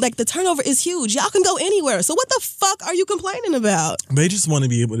 Like the turnover is huge. Y'all can go anywhere. So what the fuck are you complaining about? They just want to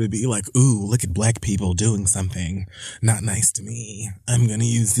be able to be like, ooh, look at black people doing something not nice to me. I'm going to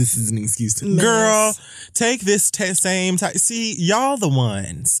use this as an excuse to... Girl, take this same time. See, y'all the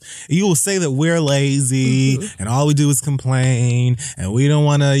ones. You will say that we're lazy and all we do is complain and we don't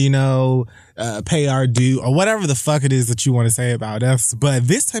want to, you know... pay our due or whatever the fuck it is that you want to say about us. But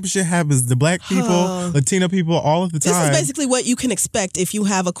this type of shit happens to black people, Latino people all of the time. This is basically what you can expect if you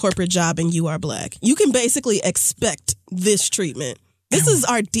have a corporate job and you are black. You can basically expect this treatment. This is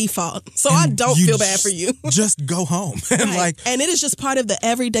our default. So I don't feel bad for you. Just go home. Right. And it is just part of the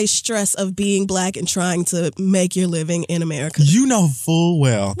everyday stress of being black and trying to make your living in America. You know full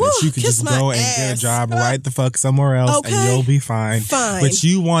well that you can just go and get a job right the fuck somewhere else and you'll be fine. But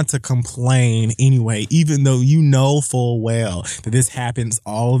you want to complain anyway, even though you know full well that this happens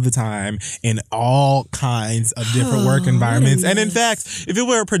all of the time in all kinds of different work environments. And in fact, if it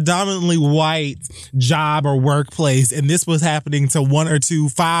were a predominantly white job or workplace and this was happening to one 1 or 2,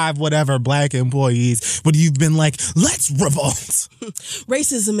 5, whatever black employees would you've been like, let's revolt.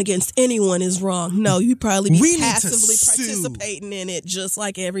 Racism against anyone is wrong. No, you probably be We need to passively sue. participating in it just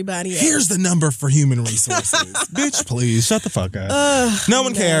like everybody else. Here's the number for human resources. Bitch, please shut the fuck up. No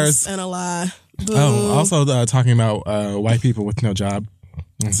one cares. And a lie. Boo. Oh, also talking about white people with no job.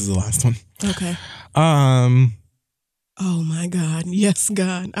 This is the last one. Okay. Oh my God. Yes,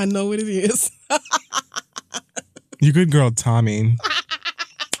 God. I know what it is. Your good girl, Tommy.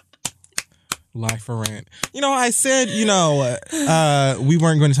 Life for rent. You know, I said, we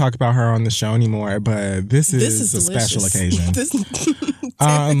weren't going to talk about her on the show anymore, but this is a delicious. special occasion.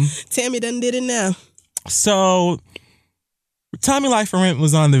 Tammy done did it now. So, Tommy Life for Rent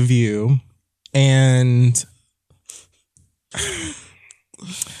was on The View, and I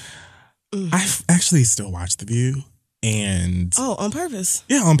actually still watch The View. And on purpose?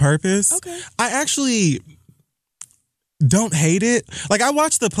 Yeah, on purpose. Okay. I actually don't hate it. Like, I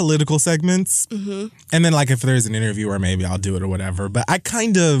watch the political segments, and then, like, if there's an interview or maybe I'll do it or whatever. But I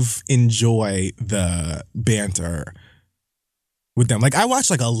kind of enjoy the banter with them. Like, I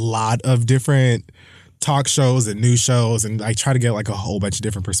watch, like, a lot of different talk shows and news shows, and I try to get, like, a whole bunch of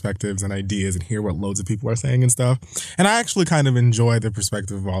different perspectives and ideas and hear what loads of people are saying and stuff. And I actually kind of enjoy the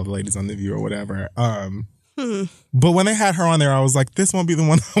perspective of all the ladies on The View or whatever. But when they had her on there, I was like, this won't be the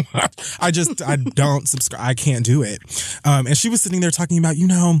one I watch. I don't subscribe. I can't do it. And she was sitting there talking about,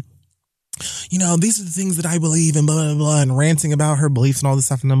 these are the things that I believe in, blah, blah, blah, and ranting about her beliefs and all this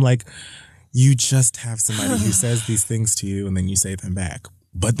stuff. And I'm like, you just have somebody who says these things to you and then you say them back.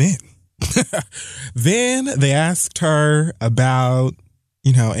 But then, then they asked her about,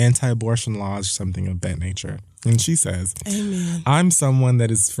 anti-abortion laws, something of that nature. And she says, Amen. I'm someone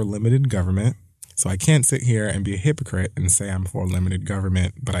that is for limited government. So I can't sit here and be a hypocrite and say I'm for limited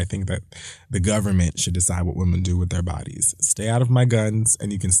government, but I think that the government should decide what women do with their bodies. Stay out of my guns,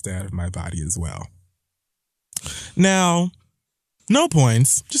 and you can stay out of my body as well. Now, no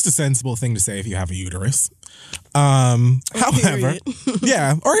points, just a sensible thing to say if you have a uterus. However,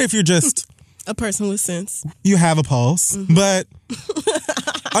 yeah, or if you're just a person with sense, you have a pulse. But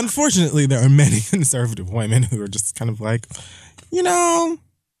unfortunately, there are many conservative women who are just kind of like,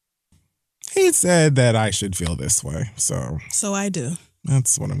 he said that I should feel this way, so I do.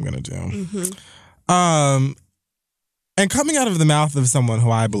 That's what I'm gonna do. And coming out of the mouth of someone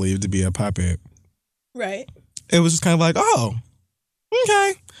who I believe to be a puppet, right? It was just kind of like, oh,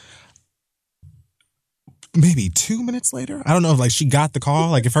 okay. Maybe 2 minutes later, I don't know if she got the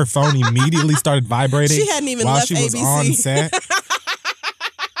call, like if her phone immediately started vibrating. She hadn't even while left she was ABC. on set.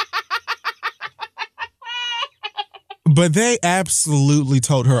 But they absolutely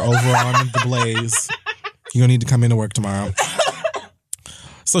told her over on The Blaze, you're going to need to come into work tomorrow.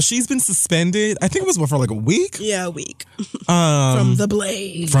 So she's been suspended. I think it was for like a week? Yeah, a week. From The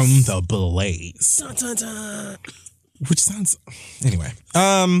Blaze. From The Blaze. Dun, dun, dun. Which sounds... Anyway.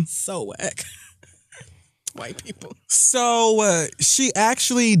 So whack. White people. So she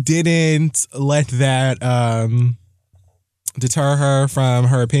actually didn't let that... deter her from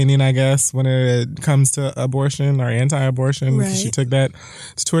her opinion, I guess, when it comes to abortion or anti-abortion. Right. She took that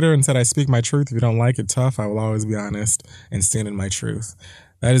to Twitter and said, I speak my truth. If you don't like it, tough. I will always be honest and stand in my truth.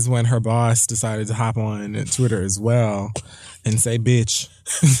 That is when her boss decided to hop on Twitter as well and say, bitch.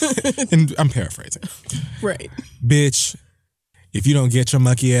 And I'm paraphrasing. Right. Bitch, if you don't get your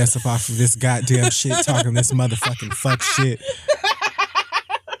monkey ass up off of this goddamn shit talking this motherfucking fuck shit.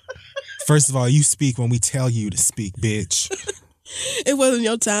 First of all, you speak when we tell you to speak, bitch. It wasn't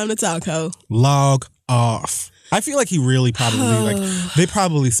your time to talk, ho. Log off. I feel like he really probably, they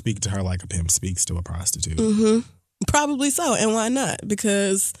probably speak to her like a pimp speaks to a prostitute. Mm-hmm. Probably so. And why not?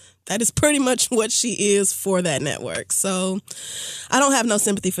 Because that is pretty much what she is for that network. So I don't have no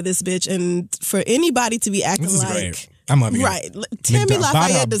sympathy for this bitch. And for anybody to be acting This is like... great. I'm loving right. it. Tammy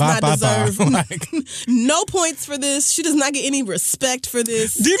Lafayette does not deserve like, no points for this. She does not get any respect for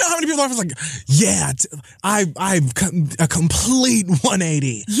this. Do you know how many people are like, yeah, I'm a complete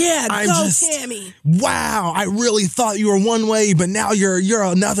 180. Yeah, I'm go Tammy. Wow, I really thought you were one way, but now you're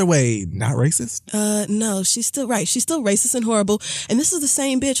another way. Not racist? No, she's still right. She's still racist and horrible. And this is the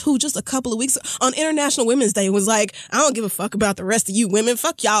same bitch who just a couple of weeks on International Women's Day was like, I don't give a fuck about the rest of you women.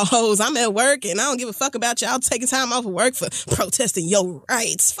 Fuck y'all hoes. I'm at work and I don't give a fuck about y'all taking time off of work work for protesting your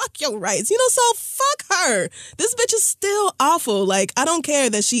rights. Fuck your rights. So fuck her. This bitch is still awful. Like, I don't care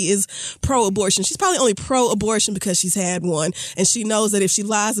that she is pro-abortion. She's probably only pro-abortion because she's had one. And she knows that if she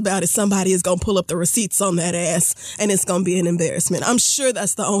lies about it, somebody is going to pull up the receipts on that ass. And it's going to be an embarrassment. I'm sure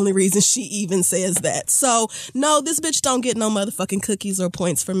that's the only reason she even says that. So, no, this bitch don't get no motherfucking cookies or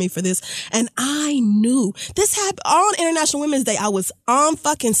points for me for this. And I knew this happened on International Women's Day. I was on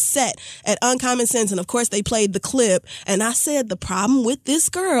fucking set at Uncommon Sense. And of course, they played the clip. And I said, the problem with this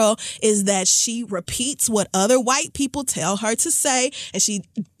girl is that she repeats what other white people tell her to say. And she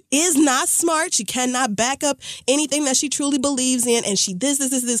is not smart. She cannot back up anything that she truly believes in. And she this.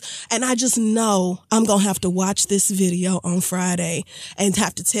 And I just know I'm going to have to watch this video on Friday and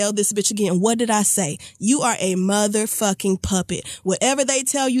have to tell this bitch again, what did I say? You are a motherfucking puppet. Whatever they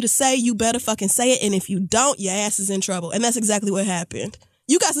tell you to say, you better fucking say it. And if you don't, your ass is in trouble. And that's exactly what happened.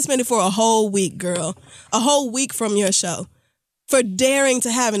 You got suspended for a whole week, girl. A whole week from your show. For daring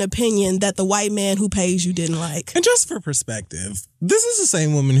to have an opinion that the white man who pays you didn't like. And just for perspective, this is the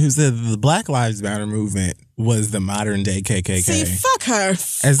same woman who said the Black Lives Matter movement was the modern day KKK. See, fuck her.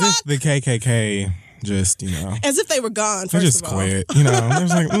 As if the KKK just, As if they were gone, they just quit. They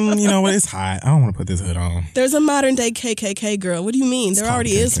was like, you know what, it's hot. I don't want to put this hood on. There's a modern day KKK girl. What do you mean? There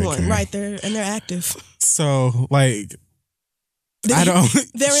already is KKK. one right there, and they're active. So, like... They're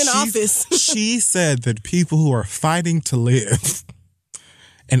in office. She said that people who are fighting to live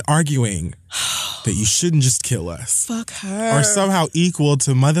and arguing that you shouldn't just kill us fuck her are somehow equal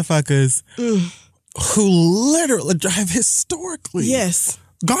to motherfuckers who literally have historically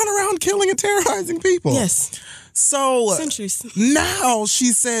gone around killing and terrorizing people. Yes. So centuries. Now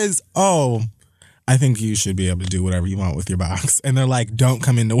she says, oh, I think you should be able to do whatever you want with your box. And they're like, don't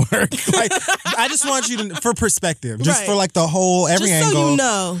come into work. Like, I just want you to, for perspective, just for like the whole, every just angle. So you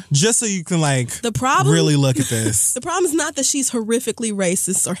know. Just so you can like the problem, really look at this. The problem is not that she's horrifically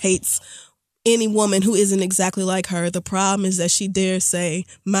racist or hates any woman who isn't exactly like her. The problem is that she dares say,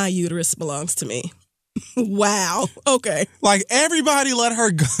 my uterus belongs to me. Wow. Okay. Like, everybody let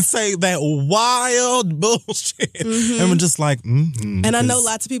her say that wild bullshit. And we're just like, And I know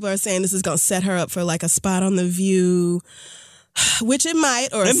lots of people are saying this is going to set her up for like a spot on The View, which it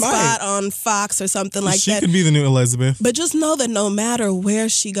might, or a spot on Fox or something like that. She could be the new Elizabeth. But just know that no matter where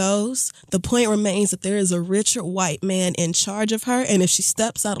she goes, the point remains that there is a richer white man in charge of her. And if she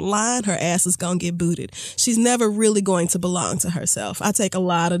steps out of line, her ass is going to get booted. She's never really going to belong to herself. I take a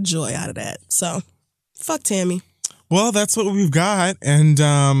lot of joy out of that. So... fuck Tammy. Well, that's what we've got. And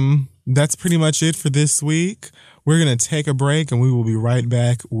that's pretty much it for this week. We're going to take a break and we will be right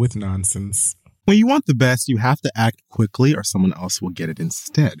back with nonsense. When you want the best, you have to act quickly or someone else will get it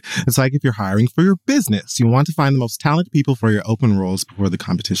instead. It's like if you're hiring for your business. You want to find the most talented people for your open roles before the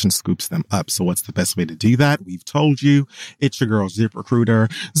competition scoops them up. So what's the best way to do that? We've told you. It's your girl, ZipRecruiter.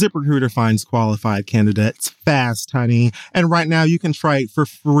 ZipRecruiter finds qualified candidates fast, honey. And right now you can try it for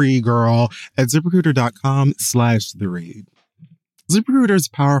free, girl, at ZipRecruiter.com/theread. ZipRecruiter's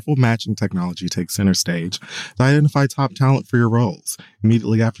powerful matching technology takes center stage to identify top talent for your roles.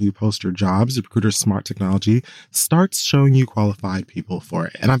 Immediately after you post your job, ZipRecruiter's smart technology starts showing you qualified people for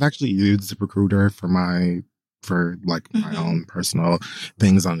it. And I've actually used ZipRecruiter for my own personal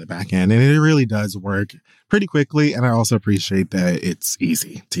things on the back end. And it really does work pretty quickly. And I also appreciate that it's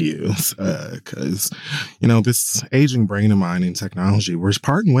easy to use because, this aging brain of mine in technology, we're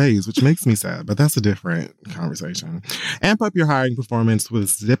parting ways, which makes me sad, but that's a different conversation. Amp up your hiring performance with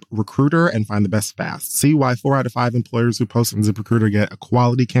ZipRecruiter and find the best fast. See why 4 out of 5 employers who post on ZipRecruiter get a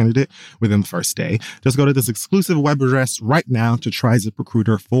quality candidate within the first day. Just go to this exclusive web address right now to try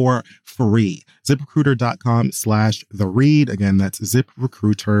ZipRecruiter for free. ZipRecruiter.com/theread. Again, that's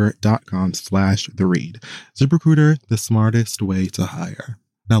ZipRecruiter.com/theread. ZipRecruiter, the smartest way to hire.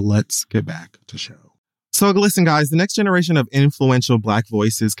 Now let's get back to show. So listen, guys, the next generation of influential Black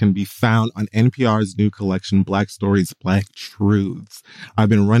voices can be found on NPR's new collection, Black Stories, Black Truths. I've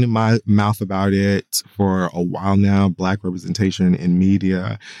been running my mouth about it for a while now. Black representation in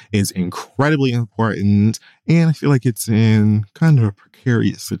media is incredibly important, and I feel like it's in kind of a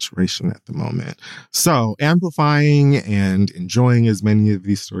precarious situation at the moment. So amplifying and enjoying as many of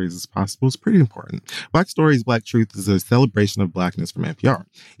these stories as possible is pretty important. Black Stories, Black Truth is a celebration of Blackness from NPR.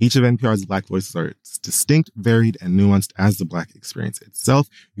 Each of NPR's Black voices are distinct, varied, and nuanced as the Black experience itself.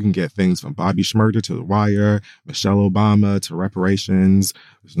 You can get things from Bobby Shmurda to The Wire, Michelle Obama to reparations.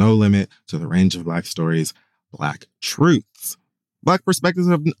 There's no limit to the range of Black stories, Black truths. Black perspectives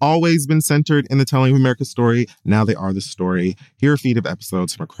have always been centered in the telling of America's story. Now they are the story. Hear a feed of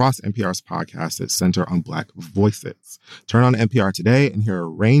episodes from across NPR's podcasts that center on Black voices. Turn on NPR today and hear a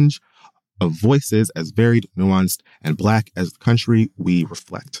range of voices as varied, nuanced, and Black as the country we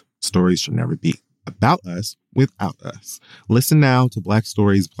reflect. Stories should never be about us without us. Listen now to Black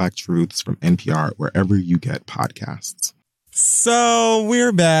Stories, Black Truths from NPR wherever you get podcasts. So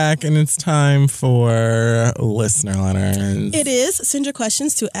we're back, and it's time for listener letters. It is. Send your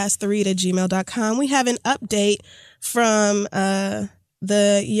questions to asktheread@gmail.com. We have an update from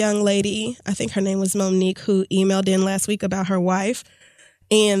the young lady, I think her name was Monique, who emailed in last week about her wife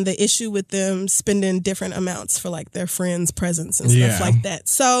and the issue with them spending different amounts for like their friends' presents and stuff like that.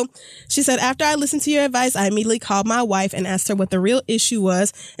 So she said, after I listened to your advice, I immediately called my wife and asked her what the real issue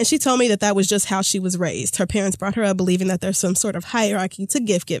was. And she told me that that was just how she was raised. Her parents brought her up believing that there's some sort of hierarchy to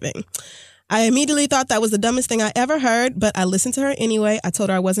gift giving. I immediately thought that was the dumbest thing I ever heard, but I listened to her anyway. I told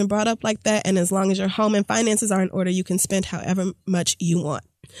her I wasn't brought up like that, and as long as your home and finances are in order, you can spend however much you want.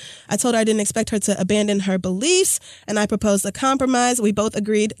 I told her I didn't expect her to abandon her beliefs, and I proposed a compromise. We both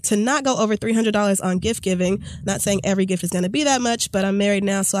agreed to not go over $300 on gift giving. Not saying every gift is going to be that much, but I'm married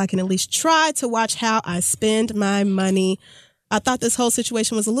now, so I can at least try to watch how I spend my money. I thought this whole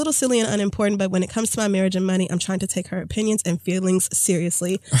situation was a little silly and unimportant, but when it comes to my marriage and money, I'm trying to take her opinions and feelings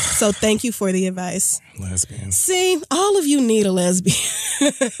seriously. So thank you for the advice. Lesbian. See, all of you need a lesbian.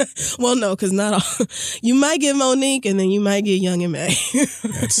 Well, no, because not all. You might get Monique and then you might get Young and May.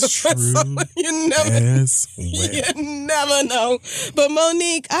 That's true. So you never know. But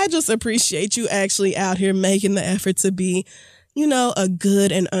Monique, I just appreciate you actually out here making the effort to be, you know, a good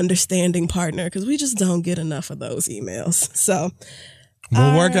and understanding partner, because we just don't get enough of those emails. So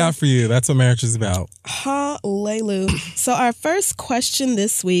we'll work out for you. That's what marriage is about. Hallelujah. So our first question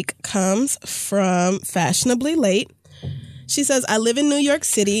this week comes from Fashionably Late. She says, I live in New York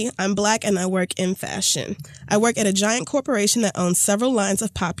City. I'm Black and I work in fashion. I work at a giant corporation that owns several lines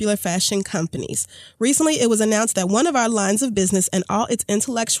of popular fashion companies. Recently, it was announced that one of our lines of business and all its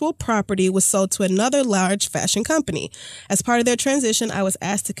intellectual property was sold to another large fashion company. As part of their transition, I was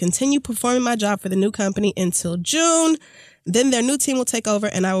asked to continue performing my job for the new company until June. Then their new team will take over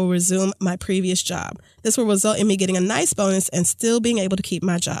and I will resume my previous job. This will result in me getting a nice bonus and still being able to keep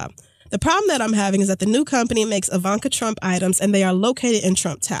my job. The problem that I'm having is that the new company makes Ivanka Trump items and they are located in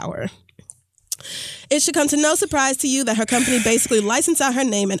Trump Tower. It should come to no surprise to you that her company basically licensed out her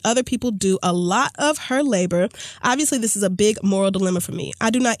name and other people do a lot of her labor. Obviously, this is a big moral dilemma for me.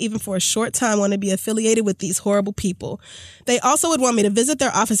 I do not even for a short time want to be affiliated with these horrible people. They also would want me to visit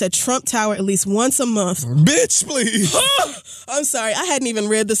their office at Trump Tower at least once a month. Bitch, please. I'm sorry. I hadn't even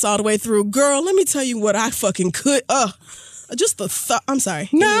read this all the way through. Girl, let me tell you what I fucking could. Just the thought. I'm sorry.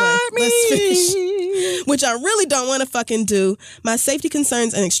 Not anyway, me. Let's finish. Which I really don't want to fucking do. My safety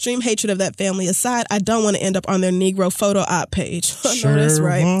concerns and extreme hatred of that family aside, I don't want to end up on their Negro photo op page. I know that's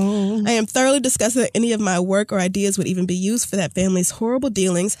right. Won't. I am thoroughly disgusted that any of my work or ideas would even be used for that family's horrible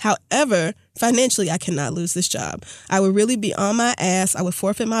dealings. However, financially, I cannot lose this job. I would really be on my ass. I would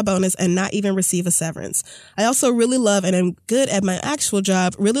forfeit my bonus and not even receive a severance. I also really love and am good at my actual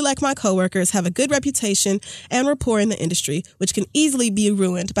job, really like my coworkers, have a good reputation and rapport in the industry, which can easily be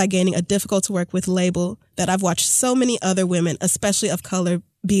ruined by gaining a difficult to work with label that I've watched so many other women, especially of color,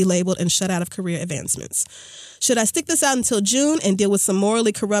 be labeled and shut out of career advancements. Should I stick this out until June and deal with some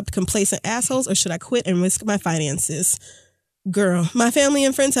morally corrupt, complacent assholes, or should I quit and risk my finances? Girl, my family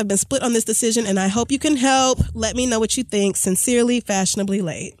and friends have been split on this decision, and I hope you can help. Let me know what you think. Sincerely, Fashionably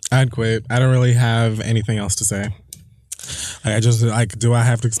Late. I'd quit. I don't really have anything else to say. Do I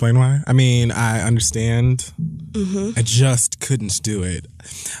have to explain why? I mean, I understand. Mm-hmm. I just couldn't do it.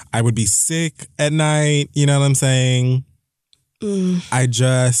 I would be sick at night. You know what I'm saying? I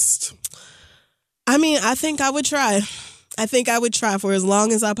think I would try. I think I would try for as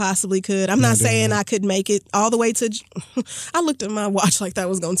long as I possibly could. I'm not saying I could make it all the way to... I looked at my watch like that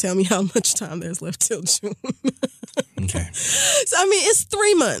was going to tell me how much time there's left till June. Okay. So, I mean, it's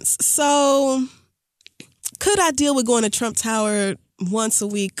 3 months. So, could I deal with going to Trump Tower once a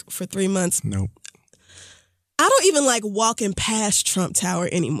week for 3 months? Nope. I don't even like walking past Trump Tower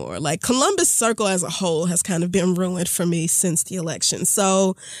anymore. Like, Columbus Circle as a whole has kind of been ruined for me since the election.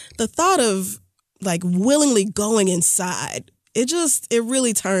 So, the thought of like willingly going inside, it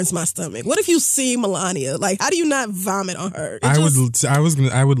really turns my stomach. What if you see Melania? Like, how do you not vomit on her? I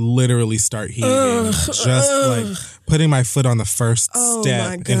would literally start heaving. Like putting my foot on the first Oh, step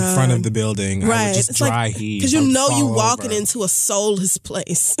my in God. front of the building. I Right. would just It's dry like, heave. because you I would know you fall walking over. into a soulless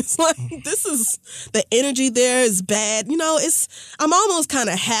place. It's like, this is, the energy there is bad. You know, I'm almost kind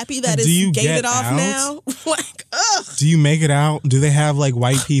of happy that Do it's you gated get off out? now. Like, ugh. Do you make it out? Do they have like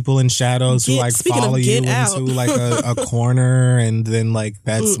white people in shadows who like Speaking of follow you get out. into like a corner, and then like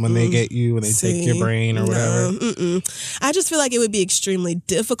that's when they get you and they take your brain or whatever? I just feel like it would be extremely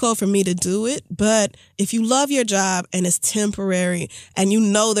difficult for me to do it. But if you love your job and it's temporary and you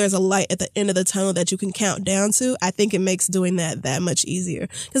know there's a light at the end of the tunnel that you can count down to, I think it makes doing that much easier.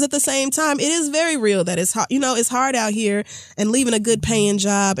 Because at the same time, it is very real that it's hard. You know, it's hard out here, and leaving a good paying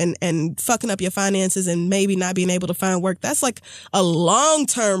job and fucking up your finances and maybe not being able to find work. That's like a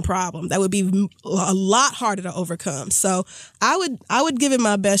long-term problem that would be a lot harder to overcome. So I would give it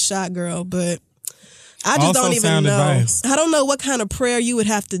my best shot, girl, but I just Also don't even sound know. advice. I don't know what kind of prayer you would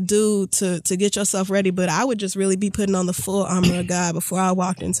have to do to get yourself ready, but I would just really be putting on the full armor of God before I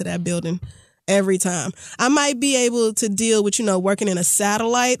walked into that building every time. I might be able to deal with, working in a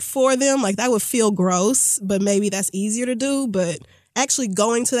satellite for them. Like, that would feel gross, but maybe that's easier to do. But actually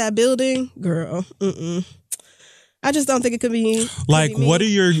going to that building, girl, I just don't think it could be. Like, what do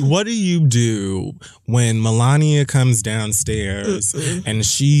you do when Melania comes downstairs and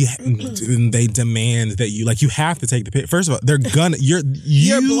they demand that you have to take the picture? First of all, they're gonna you're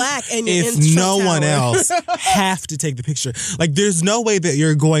black and you're if in Trump no one Tower. else have to take the picture. Like, there's no way that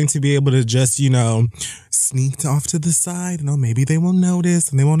you're going to be able to just sneak off to the side. Maybe they won't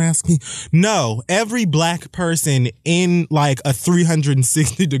notice and they won't ask me. No, every black person in like a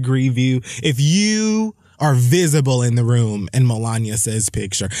 360 degree view, if you are visible in the room and Melania says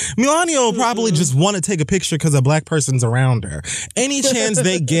picture, Melania will probably just want to take a picture because a black person's around her. Any chance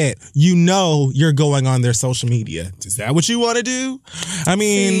they get, you're going on their social media. Is that what you want to do? I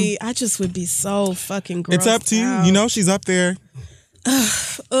mean, See, I just would be so fucking grossed it's up to out. you. She's up there.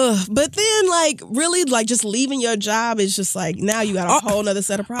 But then, really, just leaving your job is just like, now you got a whole nother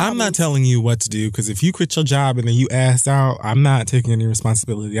set of problems. I'm not telling you what to do, because if you quit your job and then you ass out, I'm not taking any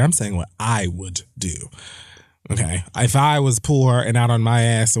responsibility. I'm saying what I would do. Okay. If I was poor and out on my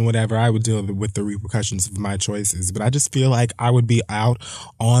ass and whatever, I would deal with the repercussions of my choices. But I just feel like I would be out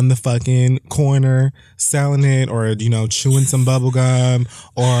on the fucking corner selling it, or, chewing some bubble gum,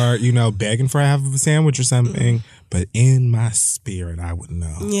 or, begging for half of a sandwich or something. But in my spirit, I would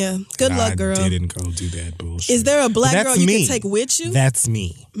know. Yeah. Good luck, girl. I didn't go do that bullshit. Is there a black girl you me. can take with you? That's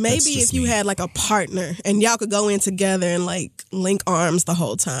me. Maybe if you had like a partner and y'all could go in together and link arms the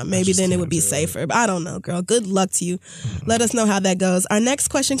whole time, maybe then it would be safer. But I don't know, girl. Good luck to you. Let us know how that goes. Our next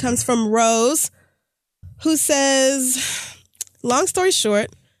question comes from Rose, who says, long story short,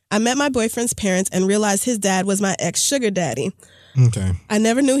 I met my boyfriend's parents and realized his dad was my ex-sugar daddy. Okay. I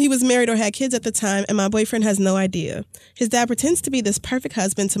never knew he was married or had kids at the time, and my boyfriend has no idea. His dad pretends to be this perfect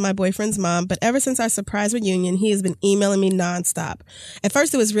husband to my boyfriend's mom, but ever since our surprise reunion, he has been emailing me nonstop. At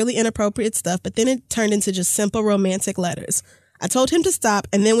first, it was really inappropriate stuff, but then it turned into just simple romantic letters. I told him to stop,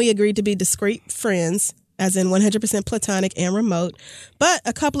 and then we agreed to be discreet friends, as in 100% platonic and remote. But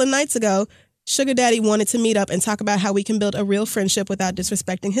a couple of nights ago, Sugar Daddy wanted to meet up and talk about how we can build a real friendship without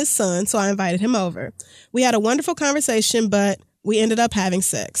disrespecting his son, so I invited him over. We had a wonderful conversation, but we ended up having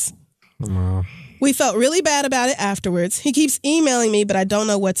sex. Wow. We felt really bad about it afterwards. He keeps emailing me, but I don't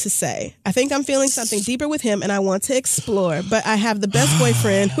know what to say. I think I'm feeling something deeper with him, and I want to explore. But I have the best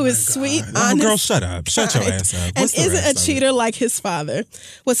boyfriend who is sweet, honest, girl, shut up. Shut your ass up. and What's the isn't rest a of it? cheater like his father.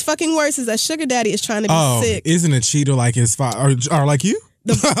 What's fucking worse is that Sugar Daddy is trying to be sick. Isn't a cheater like his father or like you?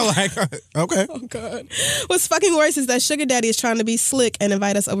 Okay. Oh, God. What's fucking worse is that Sugar Daddy is trying to be slick and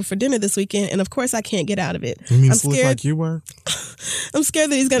invite us over for dinner this weekend, and of course I can't get out of it. You mean I'm slick scared. like you were? I'm scared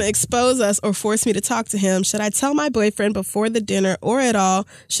that he's going to expose us or force me to talk to him. Should I tell my boyfriend before the dinner or at all?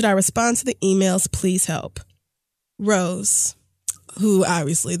 Should I respond to the emails? Please help. Rose, who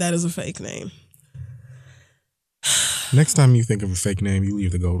obviously that is a fake name. Next time you think of a fake name, you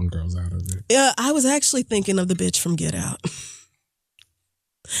leave the Golden Girls out of it. Yeah, I was actually thinking of the bitch from Get Out.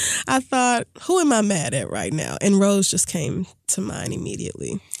 I thought, who am I mad at right now? And Rose just came to mind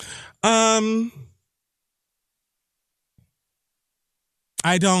immediately. I'm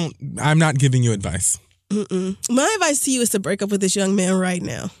not giving you advice. My advice to you is to break up with this young man right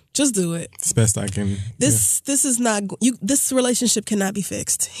now. Just do it. It's best I can. This is not you. This relationship cannot be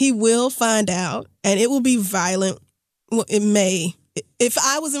fixed. He will find out, and it will be violent. Well, it may. If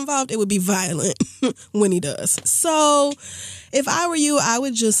I was involved, it would be violent when he does. So, if I were you, I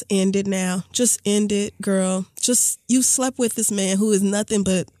would just end it now. Just end it, girl. You slept with this man who is nothing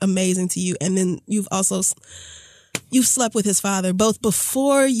but amazing to you, and then you've also you slept with his father both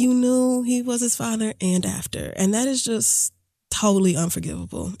before you knew he was his father and after. And that is just totally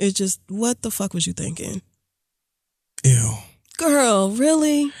unforgivable. It's just, what the fuck was you thinking? Ew. Girl,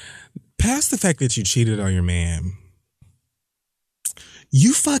 really? Past the fact that you cheated on your man,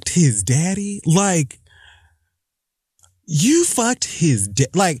 you fucked his daddy? Like, you fucked his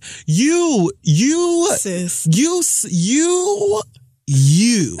like, you. Sis.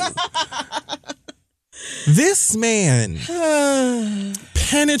 You. This man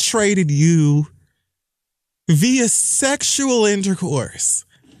penetrated you via sexual intercourse.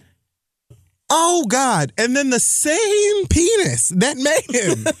 Oh, God. And then the same penis that made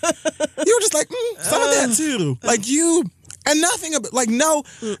him. You were just like, some of that too. Like you, and nothing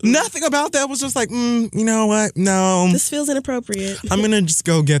about that was just like, you know what? No. This feels inappropriate. I'm going to just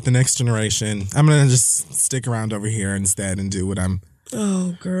go get the next generation. I'm going to just stick around over here instead and do what I'm.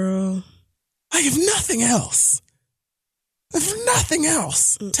 Oh, girl. Like, if nothing else,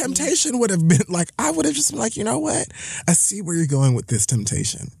 temptation would have been like, I would have just been like, you know what? I see where you're going with this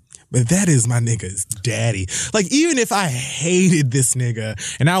temptation. But that is my nigga's daddy. Like, even if I hated this nigga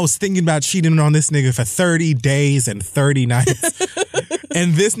and I was thinking about cheating on this nigga for 30 days and 30 nights,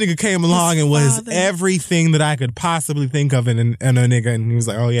 and this nigga came along and was everything that I could possibly think of in a nigga, and he was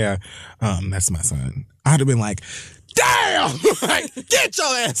like, oh yeah, that's my son. I'd have been like, damn! Like, get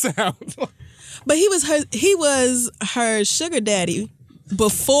your ass out. But he was her sugar daddy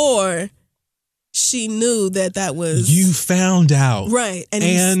before she knew that was... You found out. Right.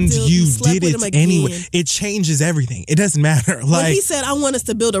 And you did it anyway. It changes everything. It doesn't matter. Like, when he said, I want us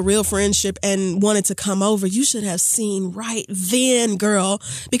to build a real friendship and wanted to come over, you should have seen right then, girl.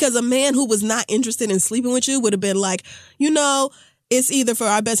 Because a man who was not interested in sleeping with you would have been like, you know, it's either for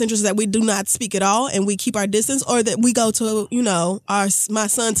our best interest that we do not speak at all and we keep our distance, or that we go to, you know, my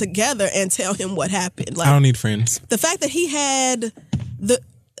son together and tell him what happened. Like, I don't need friends. The fact that he had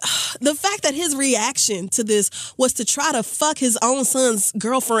the fact that his reaction to this was to try to fuck his own son's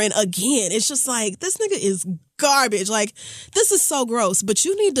girlfriend again. It's just like, this nigga is garbage. Like, this is so gross. But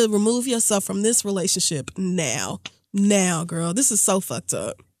you need to remove yourself from this relationship now. Now, girl. This is so fucked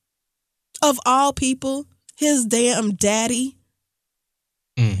up. Of all people, his damn daddy.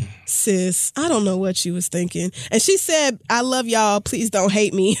 Sis, I don't know what she was thinking. And she said, I love y'all. Please don't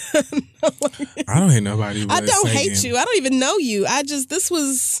hate me. I don't hate nobody. I don't hate you. I don't even know you. That's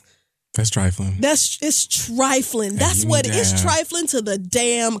trifling. It's trifling. That's what it is. Trifling to the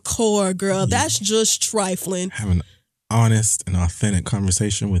damn core, girl. That's just trifling. Have an honest and authentic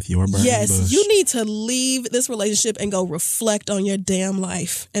conversation with your burning bush. You need to leave this relationship and go reflect on your damn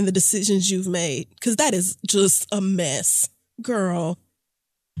life and the decisions you've made. Because that is just a mess. Girl.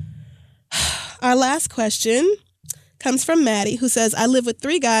 Our last question comes from Maddie, who says, I live with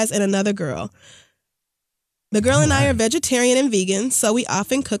 3 guys and another girl. The girl and I are vegetarian and vegan, so we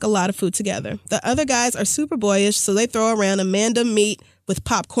often cook a lot of food together. The other guys are super boyish, so they throw around Amanda meat with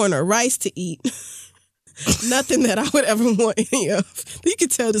popcorn or rice to eat. Nothing that I would ever want any of. You can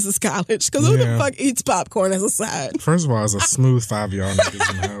tell this is college, because who the fuck eats popcorn as a side? First of all, it's a smooth 5 of y'all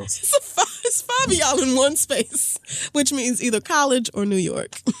niggas in the house. It's 5 of y'all in one space, which means either college or New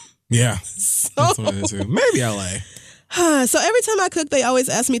York. Yeah, that's what it is too. Maybe LA. So every time I cook, they always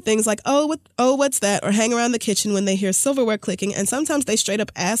ask me things like, what's that? Or hang around the kitchen when they hear silverware clicking. And sometimes they straight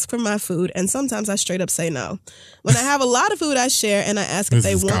up ask for my food. And sometimes I straight up say no. When I have a lot of food, I share and I ask if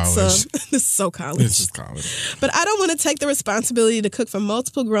they want some. This is so college. This is college. But I don't want to take the responsibility to cook for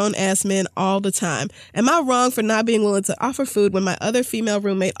multiple grown-ass men all the time. Am I wrong for not being willing to offer food when my other female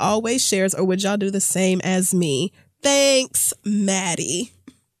roommate always shares? Or would y'all do the same as me? Thanks, Maddie.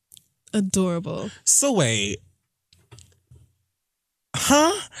 Adorable. So wait.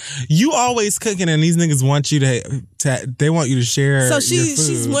 Huh? You always cooking and these niggas want you they want you to share your food.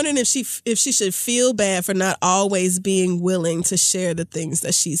 She's wondering if she should feel bad for not always being willing to share the things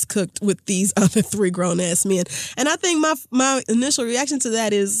that she's cooked with these other 3 grown-ass men. And I think my initial reaction to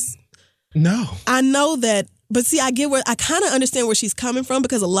that is no. I know that. But see, I kind of understand where she's coming from,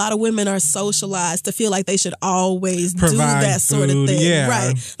 because a lot of women are socialized to feel like they should always do that sort of thing. Yeah.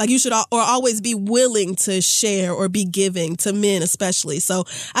 Right. Like you should or always be willing to share or be giving to men especially. So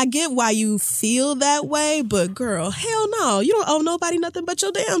I get why you feel that way, but girl, hell no. You don't owe nobody nothing but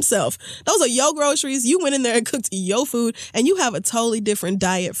your damn self. Those are your groceries. You went in there and cooked your food, and you have a totally different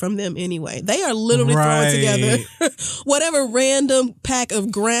diet from them anyway. They are literally throwing together whatever random pack of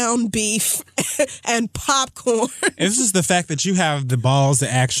ground beef and popcorn popcorn. It's just the fact that you have the balls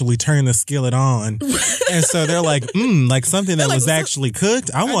to actually turn the skillet on. And so they're like, like something that was actually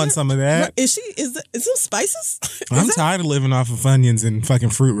cooked. I want some of that. Is some spices? I'm tired of living off of Funyuns and fucking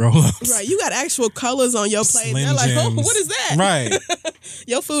fruit roll-ups. Right. You got actual colors on your plate. Slim They're like, oh, Jims. what is that? Right.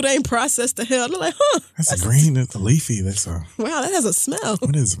 Your food ain't processed to hell. They're like, That's a green, that's a leafy. That's a, wow, that has a smell.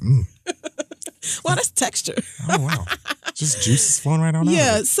 what is, Wow, that's texture. Oh, wow. Just juices flowing right on out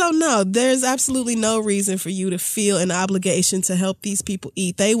Yeah, of it. so no, there's absolutely no reason for you to feel an obligation to help these people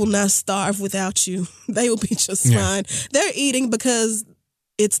eat. They will not starve without you. They will be just fine. They're eating because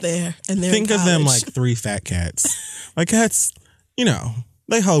it's there and they're Think in of them college. like 3 fat cats. Like cats,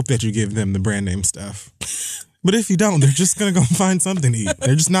 they hope that you give them the brand name stuff. But if you don't, they're just going to go find something to eat.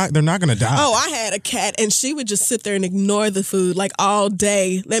 They're not going to die. Oh, I had a cat and she would just sit there and ignore the food like all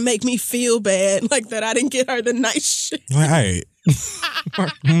day. That make me feel bad, like that I didn't get her the nice shit. Like, I ate.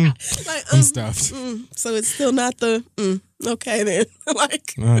 Like, I'm stuffed. So it's still not the, okay then.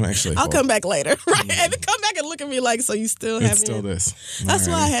 Like, I'm actually I'll full. come back later, right? And then come back and look at me like, so you still have It's still this. That's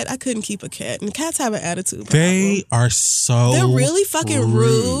All why right. I couldn't keep a cat. And cats have an attitude problem. They are so They're really fucking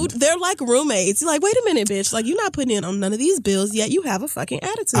rude. They're like roommates. You're like, wait a minute, bitch. Like, you're not putting in on none of these bills, yet you have a fucking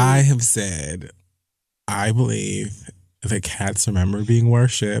attitude. I have said, I believe that cats remember being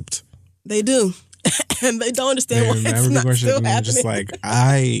worshipped. They do. And they don't understand why it's not still and happening. just like,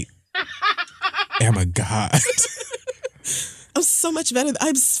 I am a god. I'm so much better.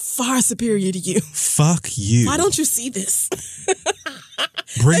 I'm far superior to you. Fuck you. Why don't you see this?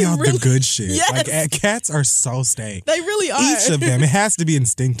 Bring They out really- the good shit. Yes. Like, cats are so stank. They really are. Each of them, it has to be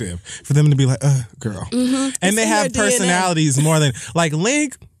instinctive for them to be like, girl. And they in have their DNA. personalities more than, like,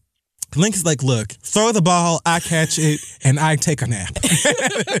 Link is like, look, throw the ball, I catch it, and I take a nap.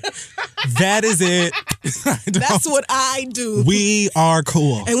 That is it. That's what I do. We are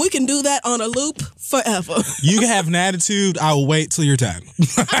cool. And we can do that on a loop forever. You can have an attitude, I will wait till you're done.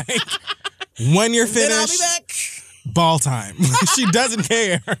 Like, when you're Then I'll be finished, back. ball time. She doesn't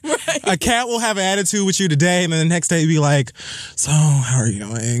care. Right. A cat will have an attitude with you today, and then the next day be like, so how are you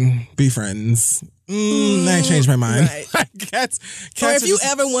doing? Be friends. I changed my mind. Right. Cats Or if are you just-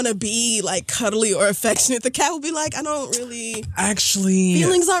 ever want to be like cuddly or affectionate, the cat will be like, I don't really, Actually,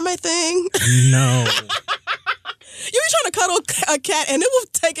 feelings aren't my thing. no. You be trying to cuddle a cat and it will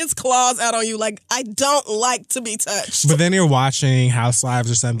take its claws out on you. Like, I don't like to be touched. But then you're watching Housewives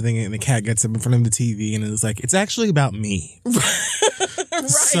or something, and the cat gets up in front of the TV, and it's like, it's actually about me. Right.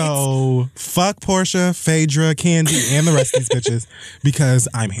 So fuck Portia, Phaedra, Candy, and the rest of these bitches because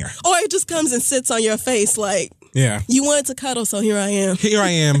I'm here. Or it just comes and sits on your face like, Yeah. you wanted to cuddle, so here I am. Here I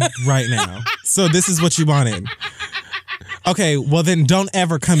am right now. So this is what you wanted. Okay, well then don't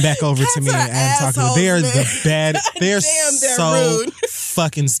ever come back over to me Cats are and talk to me. assholes, They are man. the bad. They're Damn, they're so rude.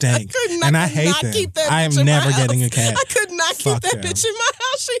 fucking stank. I I could hate not them. keep that I am bitch in my never house. getting a cat. I could not Fuck keep that them. bitch in my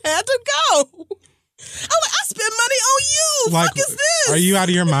house. She had to go. I'm like, I spend money on you. Like, Fuck is this? are you out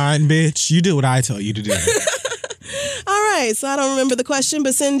of your mind, bitch? You do what I tell you to do. All right, so I don't remember the question,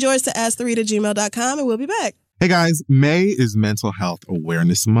 but send yours to ask3@gmail.com and we'll be back. Hey guys, May is Mental Health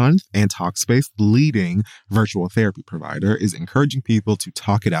Awareness Month, and Talkspace, the leading virtual therapy provider, is encouraging people to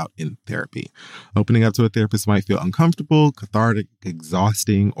talk it out in therapy. Opening up to a therapist might feel uncomfortable, cathartic,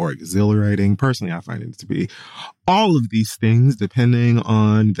 exhausting, or exhilarating. Personally, I find it to be all of these things depending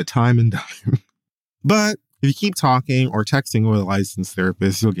on the time and dime. But if you keep talking or texting with a licensed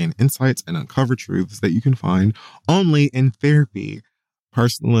therapist, you'll gain insights and uncover truths that you can find only in therapy.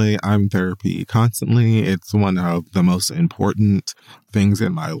 Personally, I'm in therapy constantly. It's one of the most important things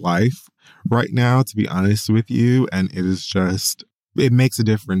in my life right now, to be honest with you. And it is just, it makes a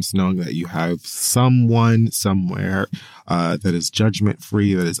difference knowing that you have someone somewhere that is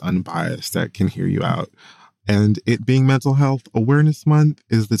judgment-free, that is unbiased, that can hear you out. And it being Mental Health Awareness Month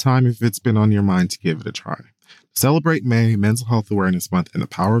is the time, if it's been on your mind, to give it a try. Celebrate May, Mental Health Awareness Month, and the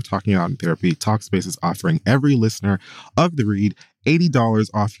power of talking out in therapy. Talkspace is offering every listener of The Read $80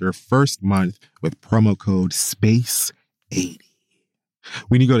 off your first month with promo code SPACE80.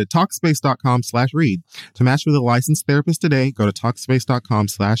 When you go to Talkspace.com/read to match with a licensed therapist today, go to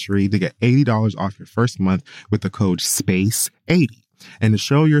Talkspace.com/read to get $80 off your first month with the code SPACE80. And to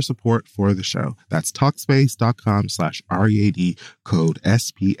show your support for the show, that's Talkspace.com/READ, code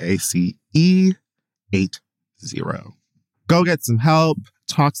SPACE80. Go get some help,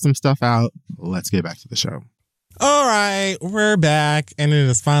 talk some stuff out. Let's get back to the show. All right, we're back, and it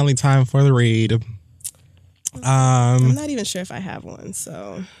is finally time for the read. I'm not even sure if I have one,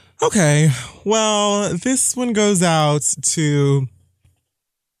 so. Okay, well, this one goes out to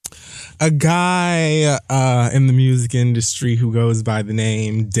a guy in the music industry who goes by the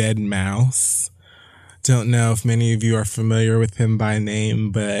name Dead Mouse. Don't know if many of you are familiar with him by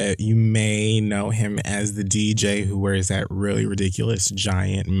name, but you may know him as the DJ who wears that really ridiculous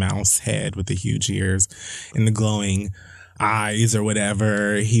giant mouse head with the huge ears and the glowing eyes or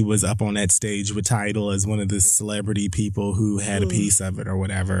whatever. He was up on that stage with Tidal as one of the celebrity people who had a piece of it or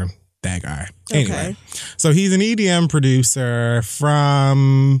whatever. That guy. Anyway, so he's an EDM producer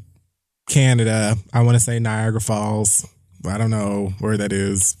from Canada. I want to say Niagara Falls. I don't know where that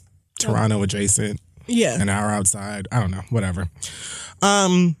is. Toronto adjacent. Yeah. An hour outside. I don't know. Whatever.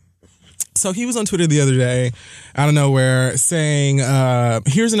 So he was on Twitter the other day, out of nowhere, saying,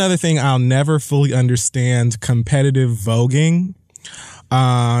 here's another thing I'll never fully understand, competitive voguing.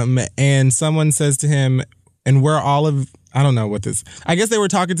 And someone says to him, and we're all of, I don't know what this, I guess they were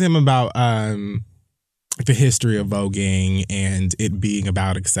talking to him about the history of voguing and it being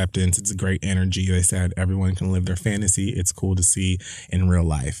about acceptance. It's a great energy. They said everyone can live their fantasy. It's cool to see in real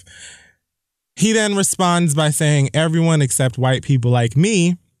life. He then responds by saying, everyone except white people like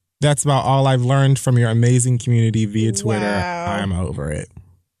me. That's about all I've learned from your amazing community via Twitter. Wow. I'm over it.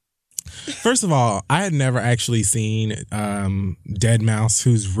 First of all, I had never actually seen Deadmau5,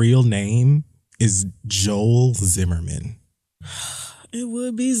 whose real name is Joel Zimmerman. It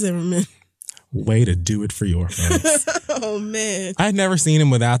would be Zimmerman. Way to do it for your folks. Oh, man. I had never seen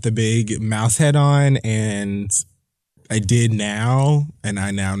him without the big mouse head on, and I did now, and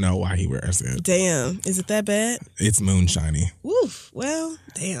I now know why he wears it. Damn. Is it that bad? It's moonshiny. Woof. Well,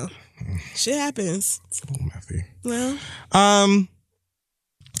 damn. Shit happens. It's a little messy. Well.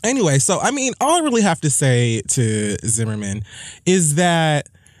 Anyway, so, I mean, all I really have to say to Zimmerman is that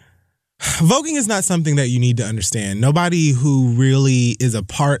voguing is not something that you need to understand. Nobody who really is a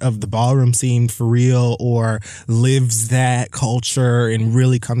part of the ballroom scene for real or lives that culture and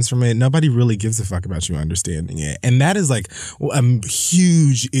really comes from it, nobody really gives a fuck about you understanding it. And that is like a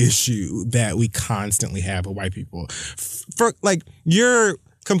huge issue that we constantly have with white people. For like, you're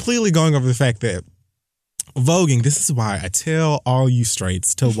completely going over the fact that voguing, this is why I tell all you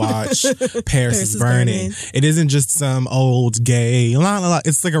straights to watch Paris is Burning. It isn't just some old gay,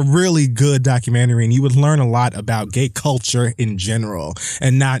 it's like a really good documentary, and you would learn a lot about gay culture in general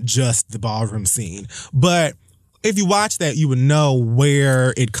and not just the ballroom scene. But if you watch that, you would know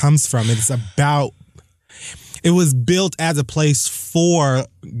where it comes from. It was built as a place for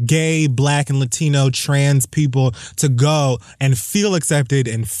gay, black, and Latino trans people to go and feel accepted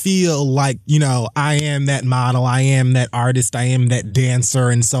and feel like, you know, I am that model, I am that artist, I am that dancer,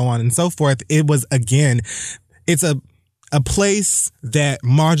 and so on and so forth. It was, again, it's a place that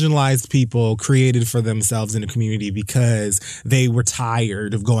marginalized people created for themselves in a community because they were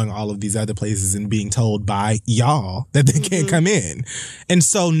tired of going all of these other places and being told by y'all that they can't come in. And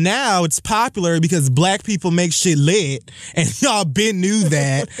so now it's popular because black people make shit lit, and y'all been knew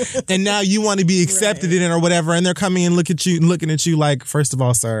that, and now you want to be accepted in it or whatever, and they're coming and looking at you like, first of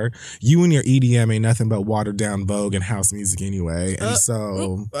all, sir, you and your EDM ain't nothing but watered down Vogue and house music anyway. And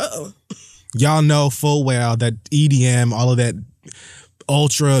so y'all know full well that EDM, all of that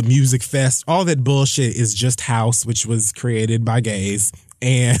ultra music fest, all that bullshit is just house, which was created by gays.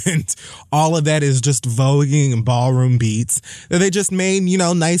 And all of that is just voguing and ballroom beats that they just made, you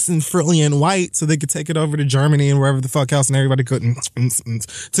know, nice and frilly and white so they could take it over to Germany and wherever the fuck else, and everybody could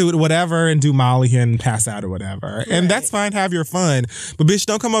to it, whatever, and do Molly and pass out or whatever. Right. And that's fine, have your fun. But bitch,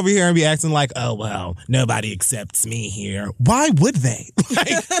 don't come over here and be acting like, oh, well, nobody accepts me here. Why would they?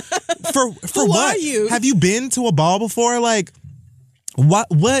 Like, for Who what? Are you? Have you been to a ball before? Like, what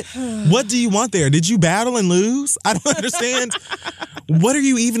do you want there? Did you battle and lose? I don't understand. What are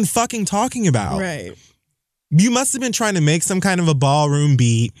you even fucking talking about? Right. You must have been trying to make some kind of a ballroom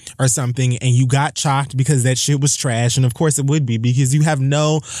beat or something, and you got chalked because that shit was trash. And of course it would be, because you have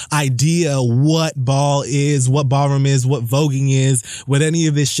no idea what ball is, what ballroom is, what voguing is, what any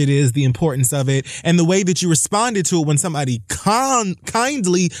of this shit is, the importance of it. And the way that you responded to it when somebody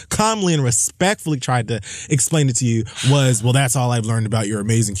kindly, calmly, and respectfully tried to explain it to you was, well, that's all I've learned about your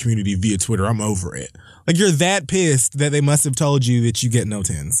amazing community via Twitter. I'm over it. Like, you're that pissed that they must have told you that you get no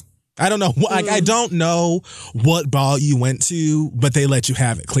tens. I don't know. Like, I don't know what ball you went to, but they let you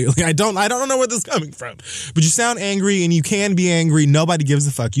have it, clearly. I don't know where this is coming from. But you sound angry, and you can be angry. Nobody gives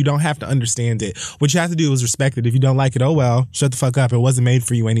a fuck. You don't have to understand it. What you have to do is respect it. If you don't like it, oh well, shut the fuck up. It wasn't made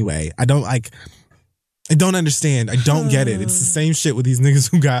for you anyway. I don't understand. I don't get it. It's the same shit with these niggas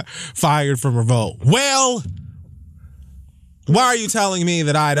who got fired from Revolt. Well, why are you telling me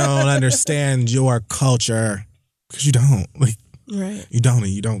that I don't understand your culture? Because you don't. Like, right. You don't,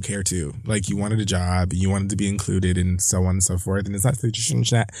 and you don't care to. Like, you wanted a job, you wanted to be included, and so on and so forth. And it's not that you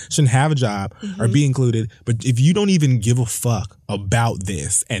shouldn't have a job or be included, but if you don't even give a fuck about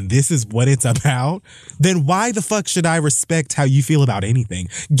this and this is what it's about, then why the fuck should I respect how you feel about anything?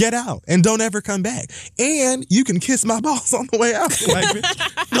 Get out and don't ever come back. And you can kiss my balls on the way out. Like,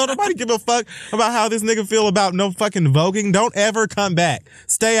 bitch, don't nobody give a fuck about how this nigga feel about no fucking voguing. Don't ever come back.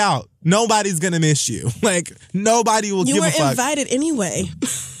 Stay out. Nobody's gonna miss you. Like, nobody will give a fuck. You were invited anyway.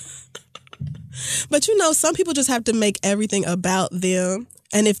 But you know, some people just have to make everything about them.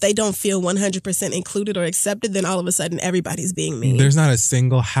 And if they don't feel 100% included or accepted, then all of a sudden everybody's being mean. There's not a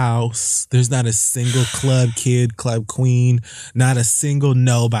single house. There's not a single club kid, club queen, not a single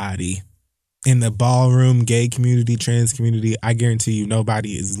nobody in the ballroom, gay community, trans community. I guarantee you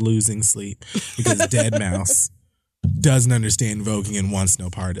nobody is losing sleep because Deadmau5 doesn't understand voguing and wants no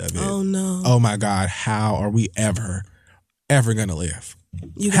part of it. Oh, no. Oh, my God. How are we ever going to live?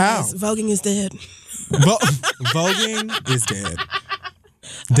 You guys, voguing is dead. Voguing is dead.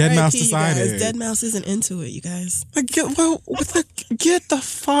 Deadmau5 society. Deadmau5 isn't into it, you guys. Get the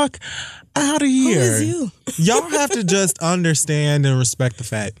fuck out of here. Who is you? Y'all have to just understand and respect the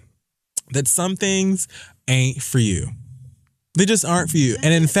fact that some things ain't for you. They just aren't for you.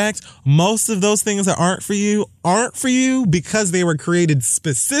 And in fact, most of those things that aren't for you because they were created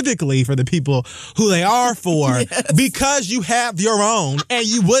specifically for the people who they are for, yes. Because you have your own and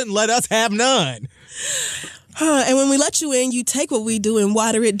you wouldn't let us have none. And when we let you in, you take what we do and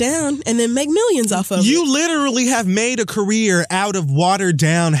water it down and then make millions off of it. You literally have made a career out of watered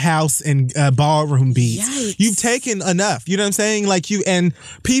down house and ballroom beats. Yikes. You've taken enough. You know what I'm saying? Like and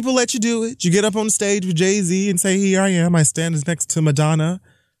people let you do it. You get up on stage with Jay-Z and say, here I am. I stand next to Madonna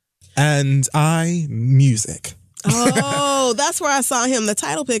and music. Oh, that's where I saw him, the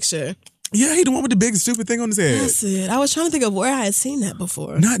title picture. Yeah, he the one with the big stupid thing on his head. That's it. I was trying to think of where I had seen that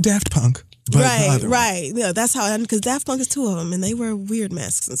before. Not Daft Punk. Right. Yeah, that's how, because Daft Punk is two of them, and they wear weird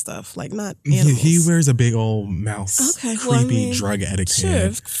masks and stuff, like not animals. He wears a big old mouse. Okay, creepy drug addict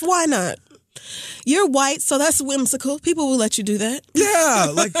head. Sure, why not? You're white, so that's whimsical. People will let you do that.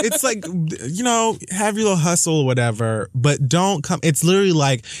 Yeah, like it's like, you know, have your little hustle or whatever, but don't come. It's literally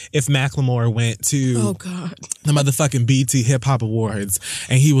like if Macklemore went to the motherfucking BT Hip Hop Awards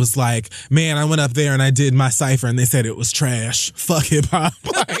and he was like, man, I went up there and I did my cipher and they said it was trash. Fuck hip hop.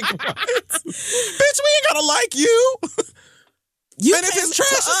 Like, what? Bitch, we ain't gotta like you. And if it's trash,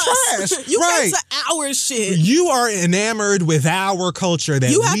 it's trash. You right. came to our shit. You are enamored with our culture that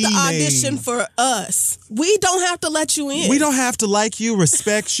you have to made. audition for us. We don't have to let you in. We don't have to like you,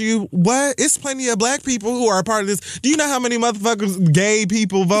 respect you. What? It's plenty of black people who are a part of this. Do you know how many motherfuckers, gay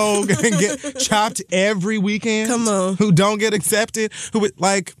people, Vogue and get chopped every weekend? Come on. Who don't get accepted? Who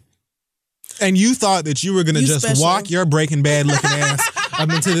like? And you thought that you were gonna just special. walk your Breaking Bad looking ass up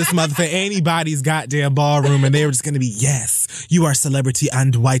into this motherfucker, anybody's goddamn ballroom, and they were just gonna be, yes, you are celebrity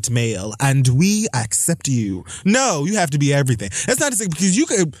and white male, and we accept you. No, you have to be everything. That's not to say, because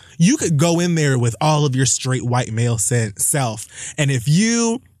you could go in there with all of your straight white male self, and if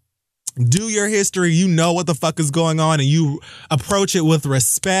you do your history, you know what the fuck is going on, and you approach it with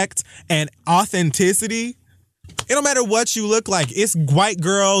respect and authenticity. It don't matter what you look like. It's white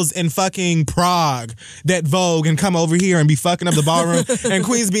girls in fucking Prague that Vogue and come over here and be fucking up the ballroom and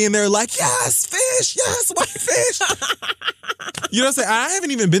queens being there like, yes, fish, yes, white fish. You know what I'm saying? I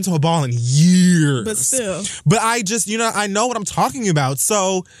haven't even been to a ball in years. But still. But I just, I know what I'm talking about.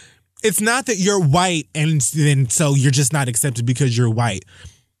 So it's not that you're white and then so you're just not accepted because you're white.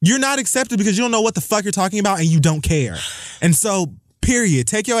 You're not accepted because you don't know what the fuck you're talking about and you don't care. And so period.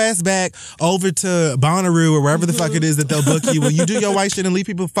 Take your ass back over to Bonnaroo or wherever the fuck it is that they'll book you when you do your white shit and leave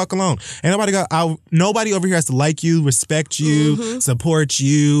people the fuck alone. And nobody over here has to like you, respect you, support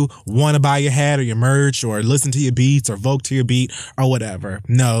you, want to buy your hat or your merch or listen to your beats or vogue to your beat or whatever.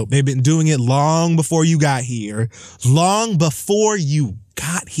 No, they've been doing it long before you got here. Long before you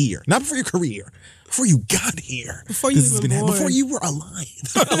got here. Not before your career. Before you got here. Before you even born. Before you were alive.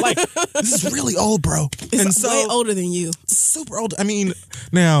 Like, this is really old, bro. It's way older than you. Super old. I mean,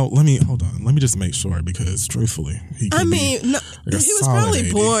 now, hold on. Let me just make sure because truthfully, he was probably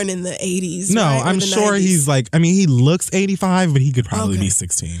 80. Born in the 80s. No, right? I'm sure 90s. he's like, he looks 85, but he could probably be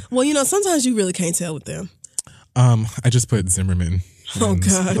 16. Well, sometimes you really can't tell with them. I just put Zimmerman. Oh,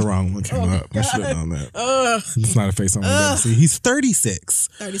 God. The wrong one came up. I should have known that. It's not a face on the see. He's 36.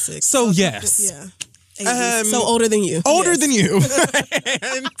 36. So, yes. Yeah. So older than you. Older than you.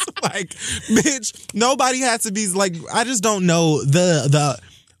 And like, bitch, nobody has to be like, I just don't know the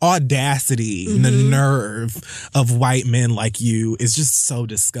audacity, the nerve of white men like you is just so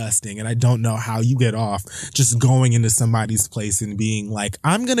disgusting. And I don't know how you get off just going into somebody's place and being like,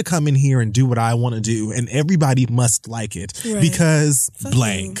 I'm going to come in here and do what I want to do. And everybody must like it because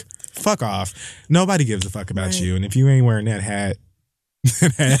blank. fuck off. Nobody gives a fuck about you. And if you ain't wearing that hat,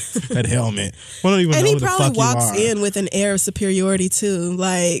 that helmet, I don't even and know he who the probably fuck walks you are. in with an air of superiority too.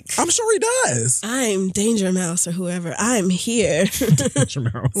 Like, I'm sure he does. I'm Danger Mouse or whoever. I'm here. Danger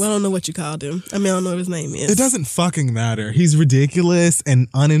Mouse. Well, I don't know what you called him. I mean, I don't know what his name is. It doesn't fucking matter. He's ridiculous and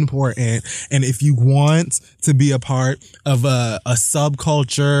unimportant. And if you want to be a part of a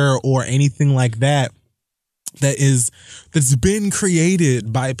subculture or anything like that, that's been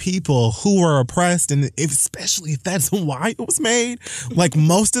created by people who are oppressed, and especially if that's why it was made, like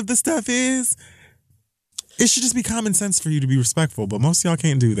most of the stuff is, it should just be common sense for you to be respectful. But most of y'all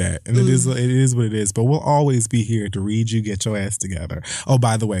can't do that, and it is what it is. But we'll always be here to read you get your ass together. Oh,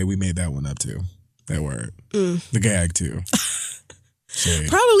 by the way, we made that one up too. That word, the gag too. Shade.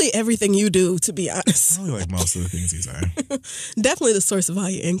 Probably everything you do, to be honest. Probably like most of the things you say. Definitely the source of all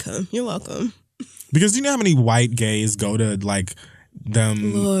your income. You're welcome. Because you know how many white gays go to like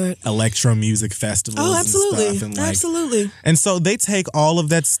them electro music festivals and stuff? And, like, absolutely. And so they take all of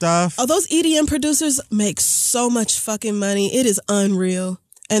that stuff. Oh, those EDM producers make so much fucking money. It is unreal.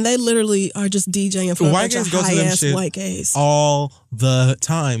 And they literally are just DJing for a bunch of high-ass white gays. All the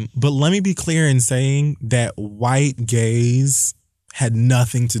time. But let me be clear in saying that white gays had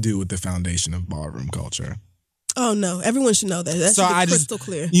nothing to do with the foundation of ballroom culture. Oh, no. Everyone should know that. That should be crystal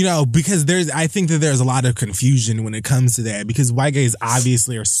clear. You know, because I think that there's a lot of confusion when it comes to that, because white gays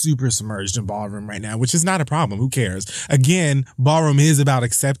obviously are super submerged in ballroom right now, which is not a problem. Who cares? Again, ballroom is about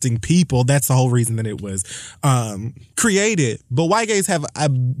accepting people. That's the whole reason that it was created. But white gays have a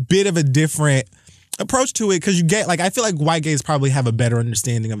bit of a different approach to it, because you get, like, I feel like white gays probably have a better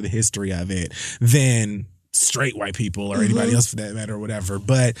understanding of the history of it than straight white people or anybody else for that matter or whatever.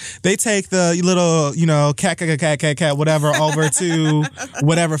 But they take the little, you know, cat, whatever, over to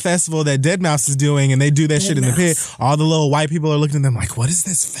whatever festival that Deadmau5 is doing, and they do that shit in the pit. All the little white people are looking at them like, what is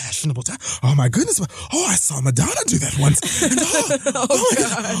this fashionable time? Oh my goodness. Oh, I saw Madonna do that once. And, oh my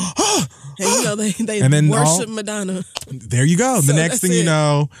God. And you know, they and then worship Madonna. There you go. The next thing you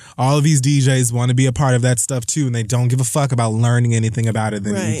know, all of these DJs want to be a part of that stuff too, and they don't give a fuck about learning anything about it.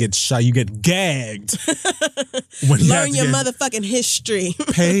 Then you get shot, you get gagged. Learn your motherfucking history.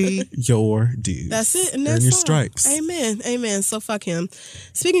 Pay your dues. That's it. And that's earn your all. stripes. Amen. So fuck him.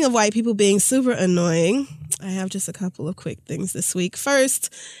 Speaking of white people being super annoying, I have just a couple of quick things this week.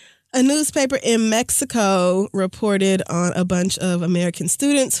 First, a newspaper in Mexico reported on a bunch of American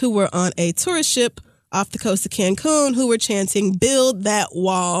students who were on a tourist ship off the coast of Cancun who were chanting, "Build that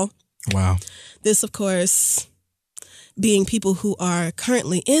wall." Wow. This, of course, being people who are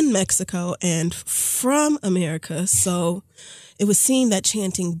currently in Mexico and from America. So it would seem that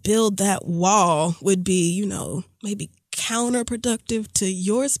chanting "build that wall" would be, you know, maybe counterproductive to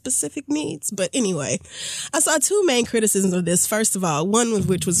your specific needs. But anyway, I saw two main criticisms of this. First of all, one of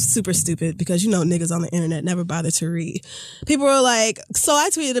which was super stupid, because, you know, niggas on the internet never bother to read. People were like, so I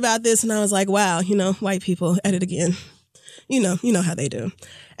tweeted about this and I was like, wow, you know, white people at it again. You know how they do.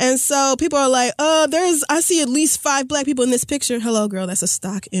 And so people are like, I see at least 5 black people in this picture. Hello, girl. That's a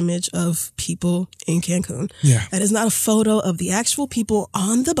stock image of people in Cancun. Yeah. That is not a photo of the actual people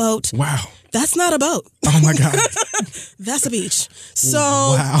on the boat. Wow. That's not a boat. Oh my God. That's a beach.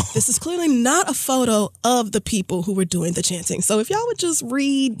 So This is clearly not a photo of the people who were doing the chanting. So if y'all would just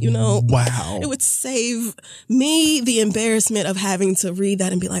read, you know, it would save me the embarrassment of having to read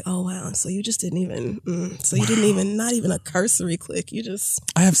that and be like, oh wow. So you just didn't even, you didn't even, not even a cursory click. You just.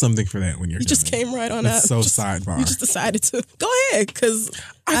 I have something for that when you're done. Just came right on It's out. sidebar. You just decided to go ahead, because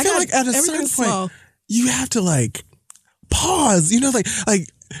I feel like at a certain point, you have to like pause, you know, like,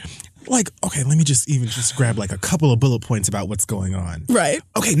 okay, let me just grab like a couple of bullet points about what's going on. Right.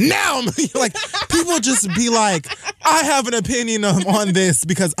 Okay, now I'm like, people just be like, I have an opinion on this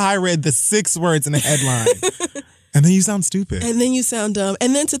because I read the 6 words in the headline. And then you sound stupid. And then you sound dumb.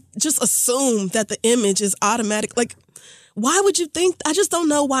 And then to just assume that the image is automatic. Like, why would you think? I just don't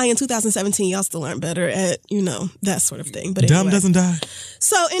know why in 2017 y'all still aren't better at, you know, that sort of thing. But Dumb doesn't die.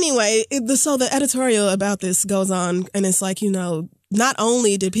 So anyway, so the editorial about this goes on, and it's like, you know, not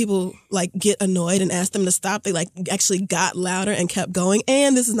only did people like get annoyed and ask them to stop, they like actually got louder and kept going.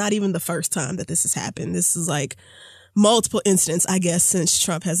 And this is not even the first time that this has happened. This is like multiple incidents, I guess, since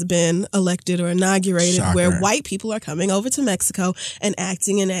Trump has been elected or inaugurated. Shocker. Where white people are coming over to Mexico and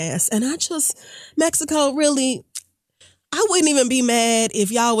acting an ass. And Mexico really, I wouldn't even be mad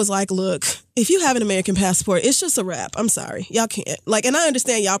if y'all was like, look, if you have an American passport, it's just a wrap. I'm sorry. Y'all can't. Like, and I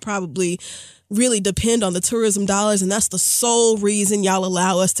understand y'all probably really depend on the tourism dollars, and that's the sole reason y'all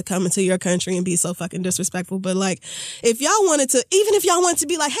allow us to come into your country and be so fucking disrespectful. But like, if y'all wanted to, even if y'all wanted to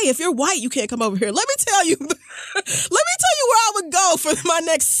be like, hey, if you're white, you can't come over here. Let me tell you where I would go for my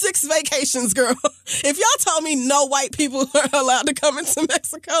next 6 vacations, girl. If y'all told me no white people are allowed to come into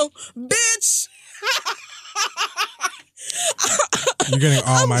Mexico, bitch. You're getting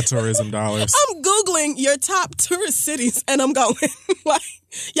all my tourism dollars. I'm Googling your top tourist cities and I'm going. Like,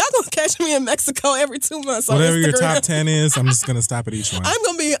 y'all gonna catch me in Mexico every 2 months. Whatever on your Instagram. top 10 is, I'm just gonna stop at each one.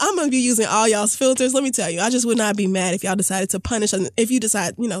 I'm gonna be using all y'all's filters. Let me tell you, I just would not be mad if y'all decided to punish. If you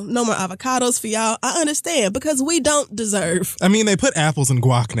decide, no more avocados for y'all, I understand, because we don't deserve. I mean, they put apples and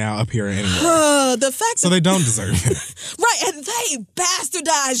guac now up here anyway. The fact so they don't deserve it. Right, and they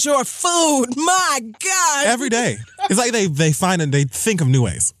bastardize your food. My God. Every day. It's like they find and they think of new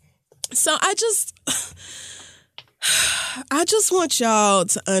ways. So I just want y'all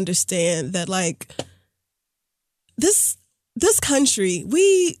to understand that, like, this country,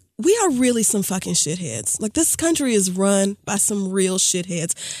 we are really some fucking shitheads. Like, this country is run by some real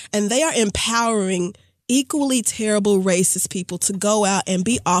shitheads, and they are empowering equally terrible racist people to go out and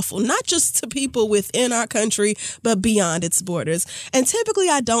be awful, not just to people within our country, but beyond its borders. And typically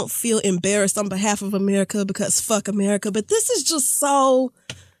I don't feel embarrassed on behalf of America, because fuck America, but this is just so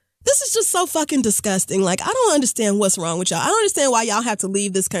fucking disgusting. Like, I don't understand what's wrong with y'all. I don't understand why y'all have to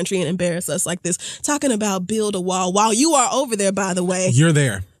leave this country and embarrass us like this, talking about build a wall while you are over there, by the way. You're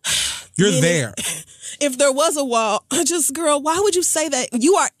there. You're there. If there was a wall, girl, why would you say that?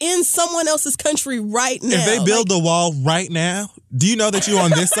 You are in someone else's country right now. If they build the wall right now, do you know that you're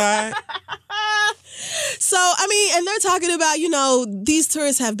on this side? So, I mean, and they're talking about, these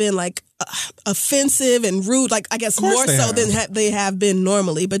tourists have been like offensive and rude, like, I guess more so than they have been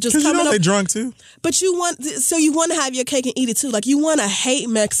normally. But just coming up, they drunk too. But you want to have your cake and eat it too. Like, you want to hate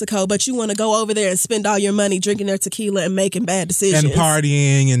Mexico, but you want to go over there and spend all your money drinking their tequila and making bad decisions. And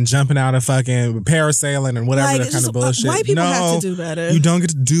partying and jumping out of fucking parasailing and whatever that kind of bullshit. White people have to do better. You don't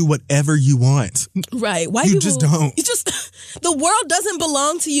get to do whatever you want. Right. White people just don't. The world doesn't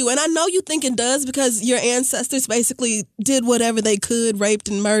belong to you. And I know you think it does, because your ancestors basically did whatever they could, raped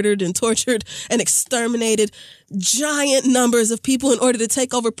and murdered and tortured and exterminated giant numbers of people in order to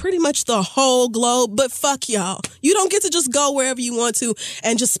take over pretty much the whole globe. But fuck y'all. You don't get to just go wherever you want to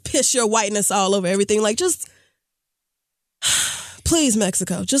and just piss your whiteness all over everything. Like, just please,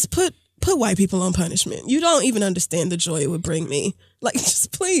 Mexico, just put white people on punishment. You don't even understand the joy it would bring me. Like,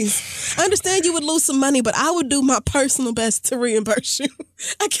 just please. I understand you would lose some money, but I would do my personal best to reimburse you.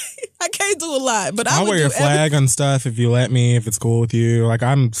 I can't do a lot, but I'll wear your flag on stuff if you let me, if it's cool with you. Like,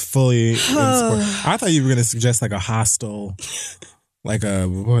 I'm fully in support. I thought you were going to suggest like a hostel, like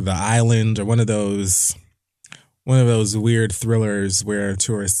The Island, or one of those weird thrillers where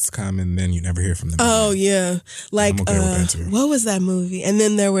tourists come and then you never hear from them. Oh, yeah. Like, I'm okay with that too. What was that movie? And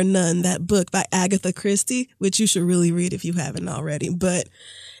Then There Were None, that book by Agatha Christie, which you should really read if you haven't already. But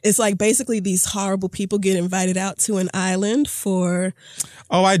it's like basically these horrible people get invited out to an island for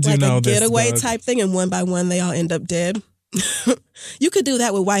I do know a this getaway book. Type thing, and one by one they all end up dead. You could do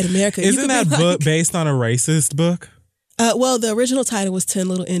that with white America. Isn't that book based on a racist book? Well, the original title was 10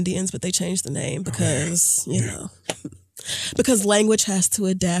 Little Indians, but they changed the name because, because language has to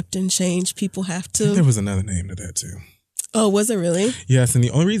adapt and change. People have to. I think there was another name to that too. Oh, was it really? Yes, and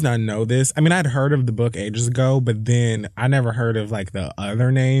the only reason I know this, I mean, I'd heard of the book ages ago, but then I never heard of like the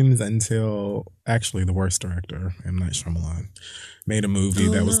other names until actually the worst director, M. Night Shyamalan, made a movie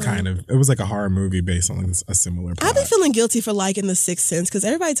that was it was like a horror movie based on a similar plot. I've been feeling guilty for liking The Sixth Sense because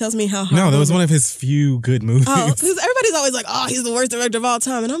everybody tells me how hard. No, that was one of his few good movies. Oh, because everybody's always like, oh, he's the worst director of all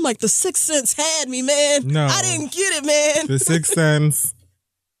time. And I'm like, The Sixth Sense had me, man. No. I didn't get it, man. The Sixth Sense,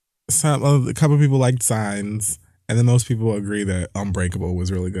 a couple people liked Signs. And then most people agree that Unbreakable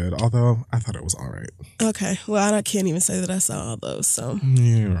was really good, although I thought it was all right. Okay. Well, I can't even say that I saw all those, so.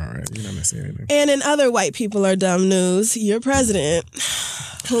 You're all right. You're not missing anything. And in other white people are dumb news, your president,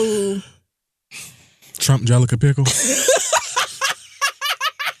 who... Trump Jellica Pickle.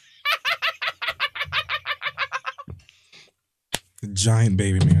 The giant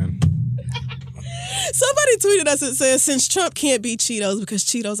baby man. Somebody tweeted us and says, since Trump can't be Cheetos because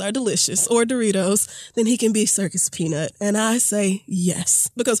Cheetos are delicious, or Doritos, then he can be Circus Peanut. And I say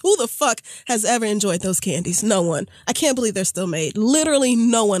yes. Because who the fuck has ever enjoyed those candies? No one. I can't believe they're still made. Literally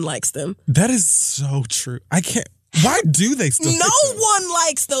no one likes them. That is so true. I can't. Why do they still No one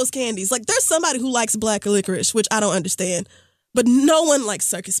likes those candies. Like, there's somebody who likes black licorice, which I don't understand. But no one likes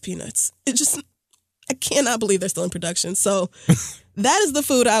Circus Peanuts. It just... I cannot believe they're still in production. So that is the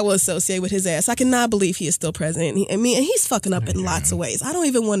food I will associate with his ass. I cannot believe he is still president. And he's fucking up in lots of ways. I don't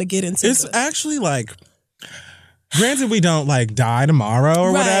even want to get into It's actually like, granted, we don't like die tomorrow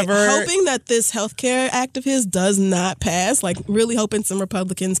or whatever. Hoping that this healthcare act of his does not pass. Like, really hoping some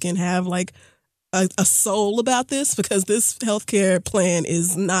Republicans can have like a soul about this, because this healthcare plan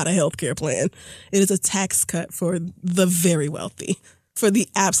is not a healthcare plan. It is a tax cut for the very wealthy, for the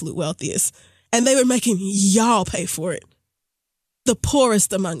absolute wealthiest. And they were making y'all pay for it. The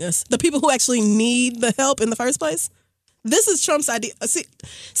poorest among us, the people who actually need the help in the first place. This is Trump's idea.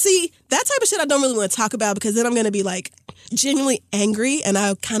 See, that type of shit I don't really want to talk about, because then I'm going to be like genuinely angry, and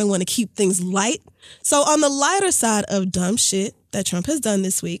I kind of want to keep things light. So on the lighter side of dumb shit that Trump has done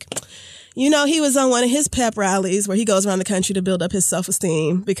this week, he was on one of his pep rallies where he goes around the country to build up his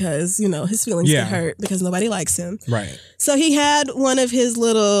self-esteem because, his feelings get hurt because nobody likes him. Right. So he had one of his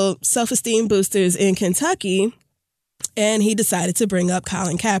little self-esteem boosters in Kentucky, and he decided to bring up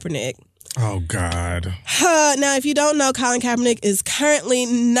Colin Kaepernick. Oh, God. Now, if you don't know, Colin Kaepernick is currently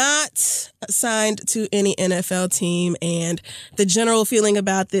not signed to any NFL team. And the general feeling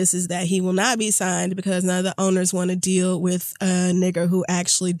about this is that he will not be signed because none of the owners want to deal with a nigger who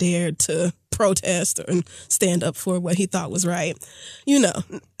actually dared to protest and stand up for what he thought was right.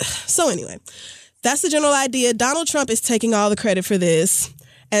 So anyway, that's the general idea. Donald Trump is taking all the credit for this.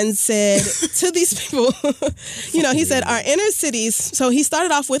 And said to these people, he said, our inner cities, so he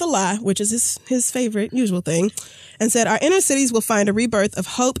started off with a lie, which is his favorite usual thing, and said, our inner cities will find a rebirth of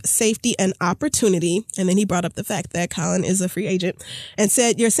hope, safety, and opportunity. And then he brought up the fact that Colin is a free agent and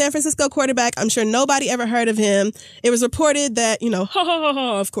said, your San Francisco quarterback, I'm sure nobody ever heard of him. It was reported that,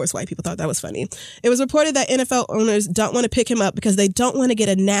 of course, white people thought that was funny. It was reported that NFL owners don't want to pick him up because they don't want to get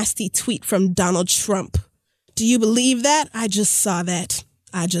a nasty tweet from Donald Trump. Do you believe that? I just saw that.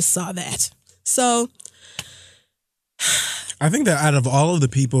 So I think that out of all of the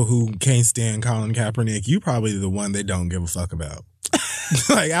people who can't stand Colin Kaepernick, you probably the one they don't give a fuck about.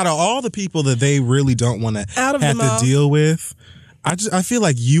 Like, out of all the people that they really don't want to have to deal with, I feel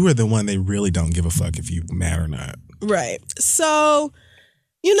like you are the one they really don't give a fuck if you mad or not. Right. So,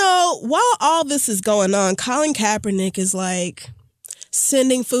 while all this is going on, Colin Kaepernick is like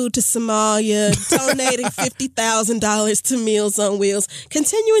sending food to Somalia, donating $50,000 to Meals on Wheels,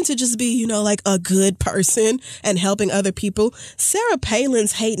 continuing to just be, like a good person and helping other people. Sarah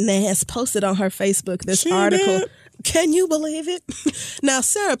Palin's hating ass posted on her Facebook this article. Can you believe it? Now,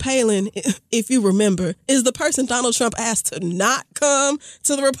 Sarah Palin, if you remember, is the person Donald Trump asked to not come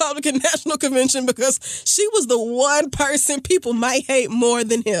to the Republican National Convention because she was the one person people might hate more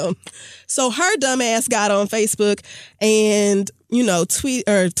than him. So her dumb ass got on Facebook and,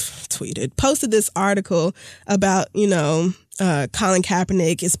 posted this article about, Colin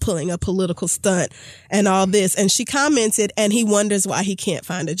Kaepernick is pulling a political stunt and all this. And she commented, and he wonders why he can't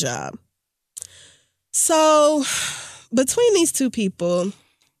find a job. So between these two people,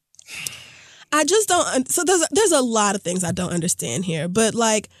 I just don't. So there's a lot of things I don't understand here. But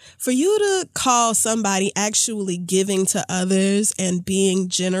like, for you to call somebody actually giving to others and being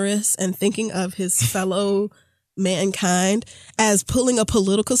generous and thinking of his fellow mankind as pulling a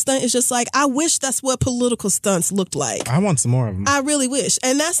political stunt is just like, I wish that's what political stunts looked like. I want some more of them. I really wish.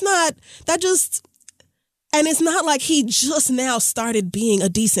 And and it's not like he just now started being a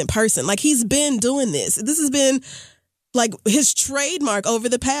decent person. Like, he's been doing this. This has been like his trademark over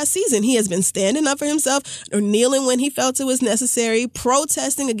the past season. He has been standing up for himself or kneeling when he felt it was necessary,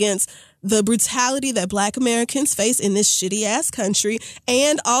 protesting against the brutality that Black Americans face in this shitty ass country,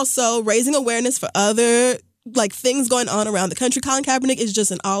 and also raising awareness for other like things going on around the country. Colin Kaepernick is just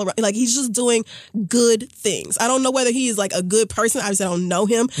an all around, like, he's just doing good things. I don't know whether he is like a good person. Obviously, I don't know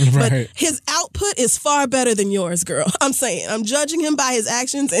him, but his output is far better than yours, girl. I'm saying, I'm judging him by his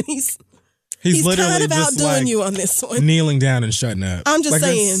actions, and he's literally kind of outdoing you on this one. Kneeling down and shutting up. I'm just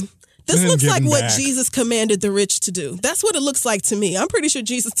saying. This looks like what Jesus commanded the rich to do. That's what it looks like to me. I'm pretty sure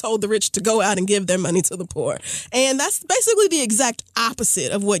Jesus told the rich to go out and give their money to the poor. And that's basically the exact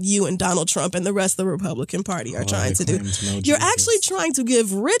opposite of what you and Donald Trump and the rest of the Republican Party are trying to do. You're actually trying to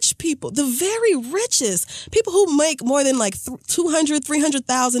give rich people, the very richest, people who make more than like $200,000,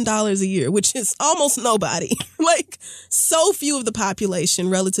 $300,000 a year, which is almost nobody, like so few of the population,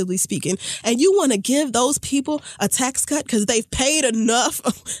 relatively speaking. And you want to give those people a tax cut because they've paid enough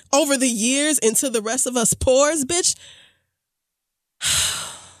over the years into the rest of us poors, bitch.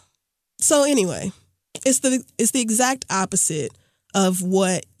 So anyway, it's the exact opposite of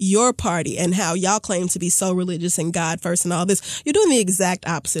what your party and how y'all claim to be so religious and God first and all this. You're doing the exact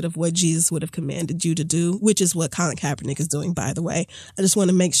opposite of what Jesus would have commanded you to do, which is what Colin Kaepernick is doing, by the way. I just want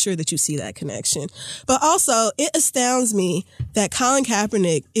to make sure that you see that connection. But also, it astounds me that Colin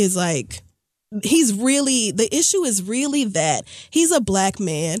Kaepernick is like, the issue is really that he's a black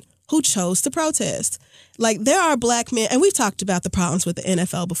man who chose to protest. Like, there are black men, and we've talked about the problems with the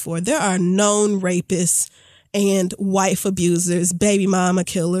NFL before. There are known rapists and wife abusers, baby mama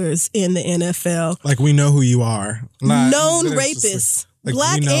killers in the NFL. Like, we know who you are. Known rapists. Like,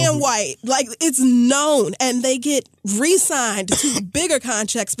 black and white. Like, it's known. And they get re-signed to bigger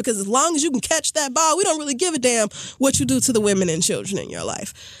contracts because as long as you can catch that ball, we don't really give a damn what you do to the women and children in your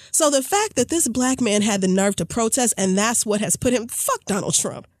life. So the fact that this black man had the nerve to protest, and that's what has put him, fuck Donald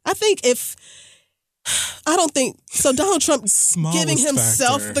Trump. Donald Trump giving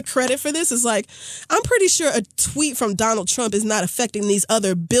himself the credit for this is like, I'm pretty sure a tweet from Donald Trump is not affecting these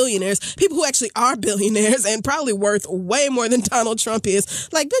other billionaires, people who actually are billionaires and probably worth way more than Donald Trump is.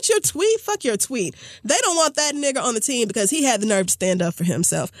 Like, bitch, your tweet? Fuck your tweet. They don't want that nigga on the team because he had the nerve to stand up for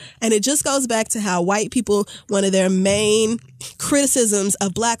himself. And it just goes back to how white people, one of their main criticisms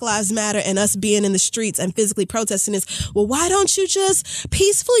of Black Lives Matter and us being in the streets and physically protesting is, well, why don't you just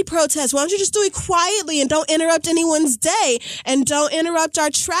peacefully protest? Why don't you just do it quietly and don't interrupt anyone's day and don't interrupt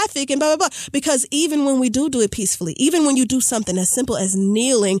our traffic and blah, blah, blah. Because even when we do it peacefully, even when you do something as simple as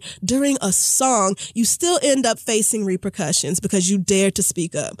kneeling during a song, you still end up facing repercussions because you dared to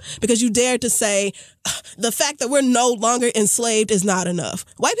speak up, because you dared to say the fact that we're no longer enslaved is not enough.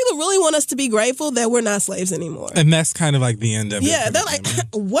 White people really want us to be grateful that we're not slaves anymore. And that's kind of like the end of it. Yeah, they're like,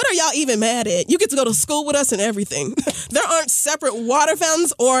 what are y'all even mad at? You get to go to school with us and everything. There aren't separate water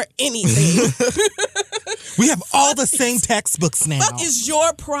fountains or anything. We have all the same textbooks now. What is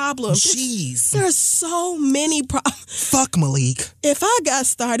your problem? Jeez. There are so many problems. Fuck Malik. If I got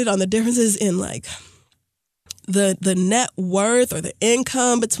started on the differences in like the net worth or the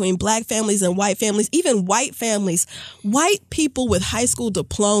income between black families and white families, even white families, white people with high school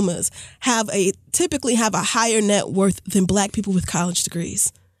diplomas typically have a higher net worth than black people with college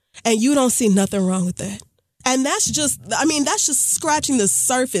degrees. And you don't see nothing wrong with that. And that's just scratching the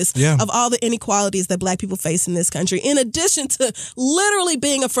surface of all the inequalities that black people face in this country, in addition to literally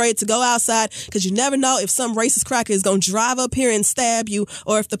being afraid to go outside because you never know if some racist cracker is going to drive up here and stab you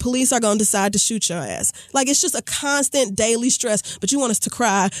or if the police are going to decide to shoot your ass. Like, it's just a constant daily stress, but you want us to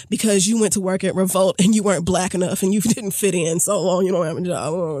cry because you went to work at Revolt and you weren't black enough and you didn't fit in so long, you don't have a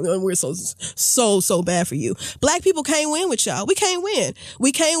job. We're so bad for you. Black people can't win with y'all. We can't win.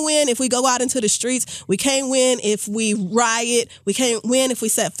 We can't win if we go out into the streets. We can't win if we riot. We can't win if we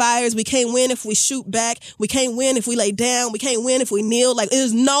set fires. We can't win if we shoot back. We can't win if we lay down. We can't win if we kneel. Like,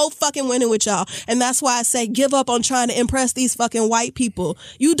 there's no fucking winning with y'all. And that's why I say give up on trying to impress these fucking white people.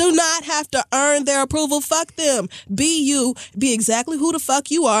 You do not have to earn their approval. Fuck them. Be you. Be exactly who the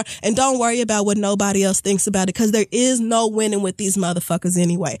fuck you are. And don't worry about what nobody else thinks about it, because there is no winning with these motherfuckers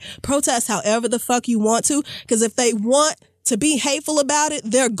anyway. Protest however the fuck you want to, because if they want to be hateful about it,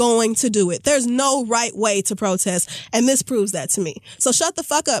 they're going to do it. There's no right way to protest, and this proves that to me. So shut the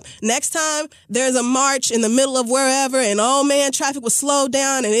fuck up. Next time there's a march in the middle of wherever and oh man, traffic was slowed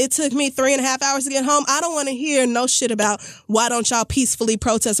down and it took me 3.5 hours to get home, I don't want to hear no shit about why don't y'all peacefully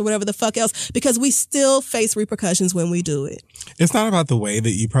protest or whatever the fuck else, because we still face repercussions when we do it. It's not about the way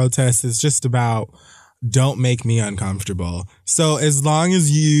that you protest. It's just about don't make me uncomfortable. So as long as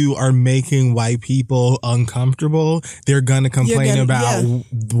you are making white people uncomfortable, they're going to complain about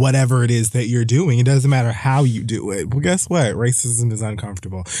whatever it is that you're doing. It doesn't matter how you do it. Well, guess what? Racism is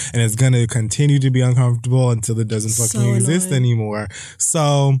uncomfortable, and it's going to continue to be uncomfortable until it doesn't fucking exist anymore.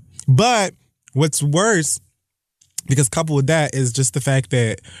 So, but what's worse, because coupled with that is just the fact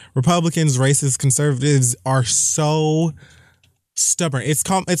that Republicans, racists, conservatives are so stubborn.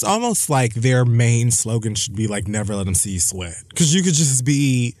 It's almost like their main slogan should be like, never let them see you sweat. Because you could just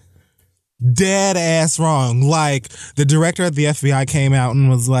be dead ass wrong. Like, the director of the FBI came out and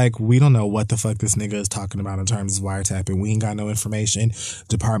was like, we don't know what the fuck this nigga is talking about in terms of wiretapping. We ain't got no information.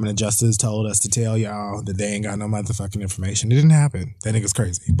 Department of Justice told us to tell y'all that they ain't got no motherfucking information. It didn't happen. That nigga's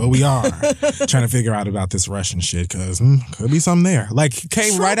crazy. But we are trying to figure out about this Russian shit, because could be something there. Like,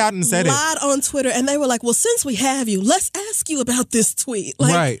 came Trump right out and said lied on Twitter, and they were like, well, since we have you, let's ask you about this tweet.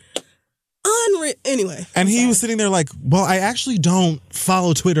 Like, right. Anyway. And he was sitting there like, well, I actually don't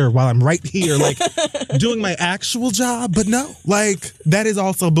follow Twitter while I'm right here, like doing my actual job. But no, like that is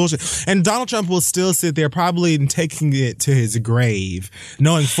also bullshit. And Donald Trump will still sit there probably taking it to his grave,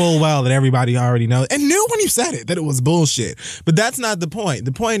 knowing full well that everybody already knows and knew when you said it that it was bullshit. But that's not the point.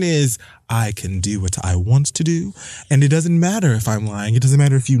 The point is I can do what I want to do. And it doesn't matter if I'm lying. It doesn't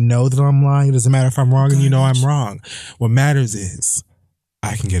matter if you know that I'm lying. It doesn't matter if I'm wrong and you know I'm wrong. What matters is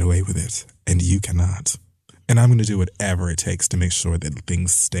I can get away with it and you cannot. And I'm going to do whatever it takes to make sure that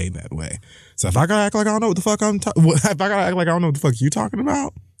things stay that way. So if I got to act like I don't know what the fuck if I got to act like I don't know what the fuck you talking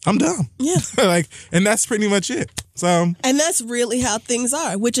about, I'm dumb. Yeah. And that's pretty much it. So. And that's really how things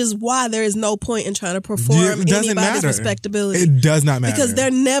are, which is why there is no point in trying to perform anybody's respectability. It does not matter. Because they're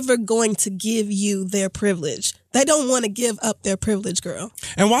never going to give you their privilege. They don't want to give up their privilege, girl.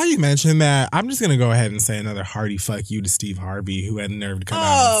 And while you mention that, I'm just going to go ahead and say another hearty fuck you to Steve Harvey, who had the nerve to come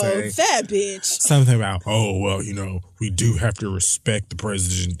out and say that bitch. Something about, we do have to respect the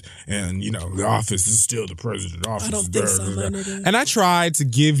president and, the office is still the president's office. I don't think so, Leonard. And I tried to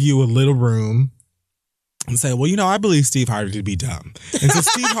give you a little room and say, I believe Steve Harvey to be dumb. And so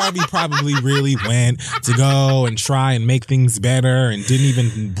Steve Harvey probably really went to go and try and make things better and didn't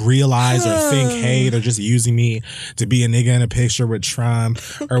even realize or think, hey, they're just using me to be a nigga in a picture with Trump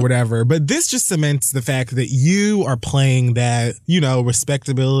or whatever. But this just cements the fact that you are playing that,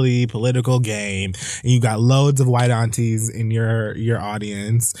 respectability political game and you got loads of white aunties in your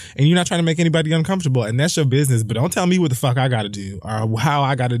audience and you're not trying to make anybody uncomfortable. And that's your business. But don't tell me what the fuck I got to do or how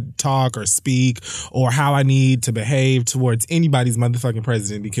I got to talk or speak or how I need to behave towards anybody's motherfucking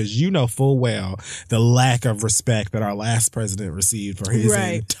president, because you know full well the lack of respect that our last president received for his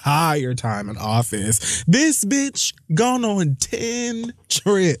entire time in office. This bitch gone on 10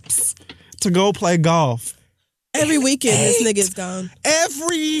 trips to go play golf. Every weekend this nigga's gone.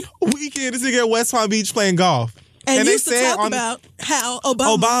 Every weekend this nigga at West Palm Beach playing golf. And used to talk about how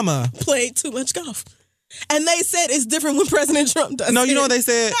Obama played too much golf. And they said it's different when President Trump does it. No, you know what they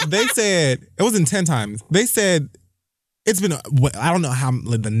said? They said, it wasn't 10 times. They said, it's been, I don't know how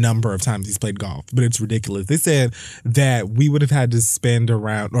the number of times he's played golf, but it's ridiculous. They said that we would have had to spend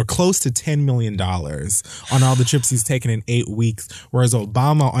around or close to $10 million on all the trips he's taken in 8 weeks, whereas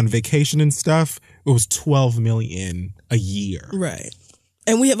Obama on vacation and stuff, it was $12 million a year. Right.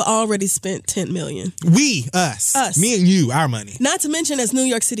 And we have already spent $10 million. Us. Me and you, our money. Not to mention, as New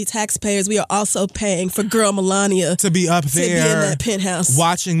York City taxpayers, we are also paying for girl Melania to be up there, to be in that penthouse,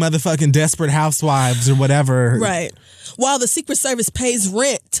 watching motherfucking Desperate Housewives or whatever. Right. While the Secret Service pays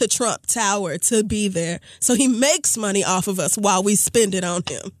rent to Trump Tower to be there, so he makes money off of us while we spend it on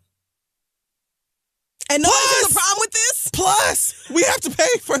him. And no one has a problem with this? Plus, we have to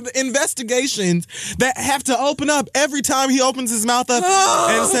pay for the investigations that have to open up every time he opens his mouth up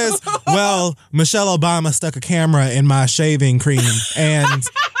and says, well, Michelle Obama stuck a camera in my shaving cream and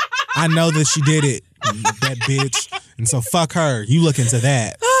I know that she did it, that bitch. And so fuck her. You look into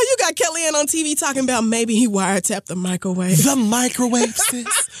that. Oh, you got Kellyanne on TV talking about maybe he wiretapped the microwave. The microwave,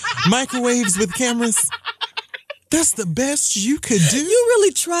 sis. Microwaves with cameras. That's the best you could do. You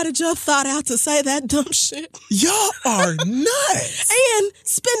really trotted your thought out to say that dumb shit. Y'all are nuts. And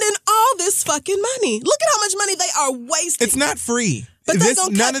spending all this fucking money. Look at how much money they are wasting. It's not free. But they're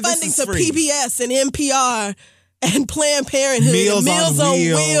going to cut funding to PBS and NPR and Planned Parenthood Meals and Meals on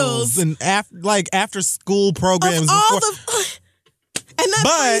Wheels. And after school programs. And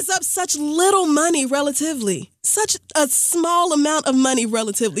that brings up such little money relatively. Such a small amount of money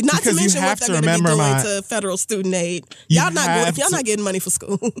relatively. Not to mention what they're going to be doing to federal student aid. Y'all not getting money for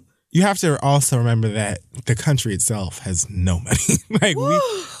school. You have to also remember that the country itself has no money. We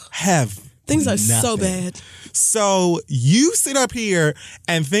have things are nothing. So bad. So you sit up here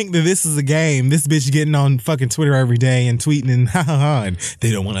and think that this is a game. This bitch getting on fucking Twitter every day and tweeting and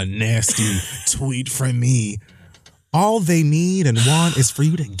they don't want a nasty tweet from me. All they need and want is for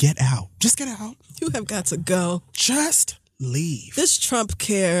you to get out. Just get out. You have got to go. Just leave. This Trump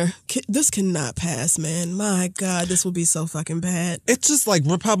care, this cannot pass, man. My God, this will be so fucking bad. It's just like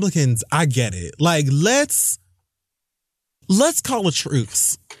Republicans, I get it. Like, let's call a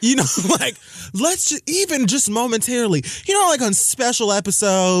truce. Let's just, even just momentarily, like on special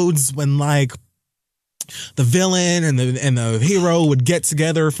episodes when like the villain and the hero would get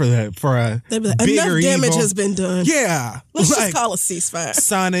together for a bigger enough damage evil. Has been done. Yeah. Let's just call a ceasefare.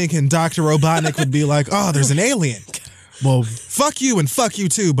 Sonic and Dr. Robotnik would be like, oh, there's an alien. Well, fuck you and fuck you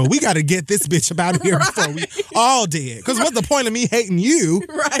too, but we got to get this bitch up out of here before we all dead. Because what's the point of me hating you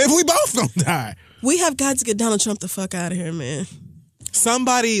if we both gonna die? We have got to get Donald Trump the fuck out of here, man.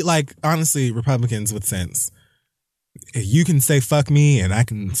 Somebody, honestly, Republicans with sense. you can say fuck me, and I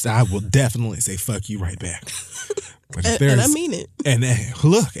will definitely say fuck you right back. But and I mean it. And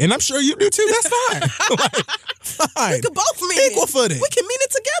look, and I'm sure you do too. That's fine. Like, fine. We could both mean it. Equal footing. We can mean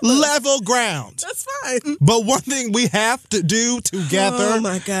it together. Level ground. That's fine. But one thing we have to do together Oh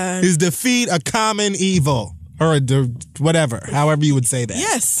my God. is defeat a common evil. Or whatever, however you would say that.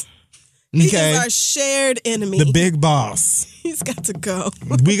 Yes. He Okay. is our shared enemy. The big boss. He's got to go.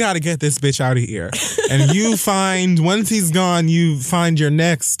 We got to get this bitch out of here. And once he's gone, you find your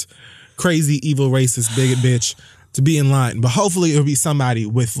next crazy, evil, racist, bigot bitch to be in line. But hopefully it'll be somebody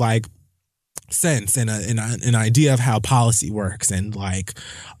with like sense and an idea of how policy works and like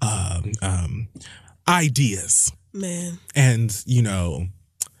ideas. Man. And,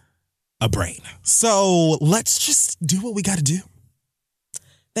 a brain. So let's just do what we got to do.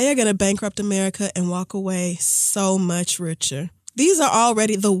 They are going to bankrupt America and walk away so much richer. These are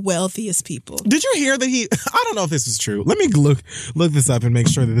already the wealthiest people. Did you hear that I don't know if this is true. Let me look this up and make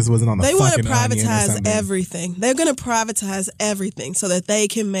sure that this wasn't on the They fucking want to Onion or privatize something. everything. They're going to privatize everything so that they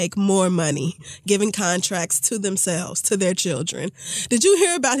can make more money, giving contracts to themselves, to their children. Did you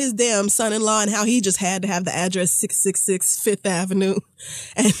hear about his damn son-in-law and how he just had to have the address 666 Fifth Avenue?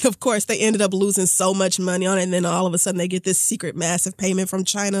 And of course, they ended up losing so much money on it. And then all of a sudden they get this secret massive payment from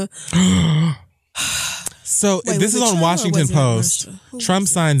China. So Wait, this was is it on China or Washington was it Post. Russia? Who Trump was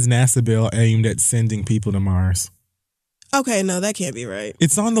it? signs NASA bill aimed at sending people to Mars. Okay, no, that can't be right.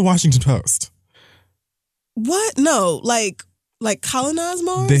 It's on the Washington Post. What? No, like colonize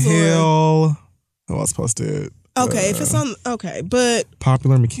Mars? The or- Hill. Who else posted? Okay, if it's on, okay, but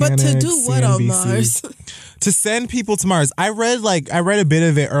Popular Mechanics. to do what on CNBC. Mars? To send people to Mars. I read a bit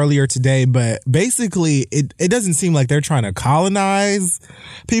of it earlier today, but basically it doesn't seem like they're trying to colonize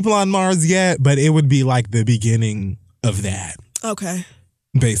people on Mars yet, but it would be like the beginning of that, Okay.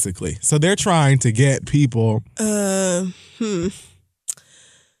 basically. So they're trying to get people.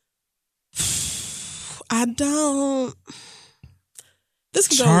 I don't. This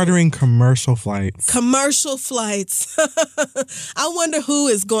could go Chartering commercial flights. commercial flights. I wonder who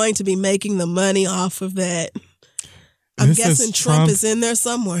is going to be making the money off of that. I'm This is guessing Trump is in there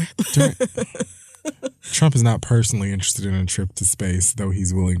somewhere. Trump is not personally interested in a trip to space, though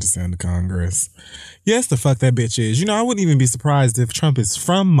he's willing to send Congress. Yes, the fuck that bitch is. I wouldn't even be surprised if Trump is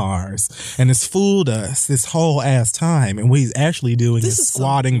from Mars and has fooled us this whole ass time. And what he's actually doing This is is so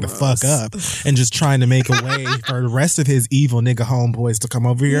squatting the fuck up and just trying to make a way for the rest of his evil nigga homeboys to come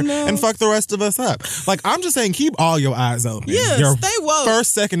over here and fuck the rest of us up. Like, I'm just saying, keep all your eyes open. Yeah, Your stay woke.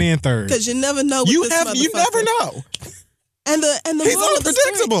 First, second, and third. Because you never know. You with this you never motherfucker. know. And the He's moral of the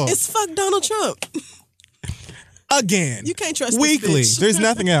story unpredictable. is fuck Donald Trump. Again. You can't trust Weekly. this bitch. There's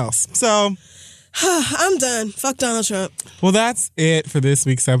nothing else. So, I'm done. Fuck Donald Trump. well, that's it for this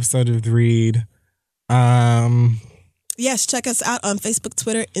week's episode of The Read. Yes, check us out on Facebook,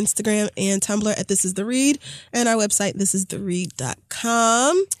 Twitter, Instagram, and Tumblr at This Is The Read, and our website,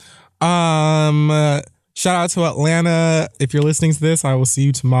 thisistheread.com. Shout out to Atlanta. If you're listening to this, I will see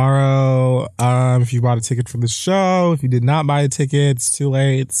you tomorrow. If you bought a ticket for the show, if you did not buy a ticket, it's too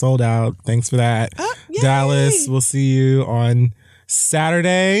late. Sold out. Thanks for that. Yay. Dallas, we'll see you on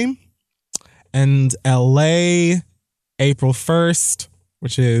Saturday. And LA, April 1st,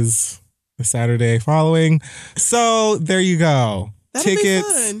 which is the Saturday following. So there you go. That'll be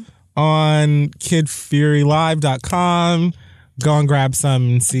Tickets fun. on kidfurylive.com. Go and grab some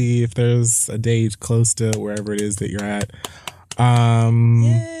and see if there's a date close to wherever it is that you're at.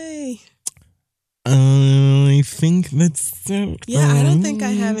 Yay. I think that's it. Yeah, I don't think I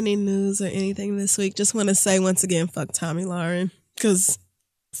have any news or anything this week. Just want to say once again, fuck Tommy Lauren. Because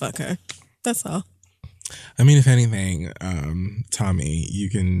fuck her. That's all. I mean, if anything, Tommy, you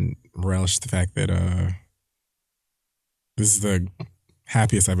can relish the fact that this is the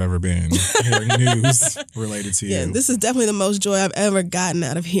happiest I've ever been hearing news related to you. Yeah, this is definitely the most joy I've ever gotten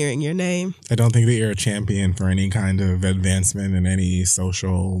out of hearing your name. I don't think that you're a champion for any kind of advancement in any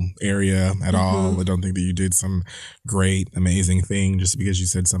social area at all. I don't think that you did some great, amazing thing just because you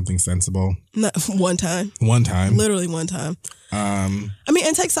said something sensible. Not one time. One time. Literally one time. I mean,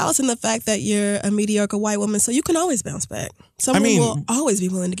 and take solace in the fact that you're a mediocre white woman, so you can always bounce back. Someone will always be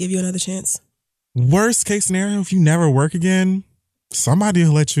willing to give you another chance. Worst case scenario, if you never work again, somebody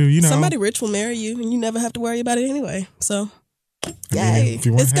will let you, Somebody rich will marry you, and you never have to worry about it anyway. So, yay.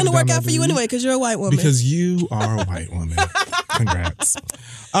 it's going to work out for you anyway because you're a white woman. Because you are a white woman. Congrats.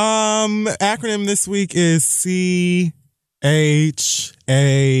 Acronym this week is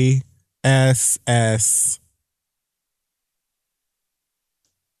CHASS.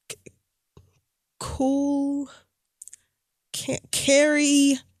 Cool.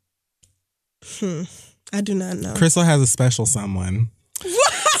 Carry. I do not know. Crystal has a special someone.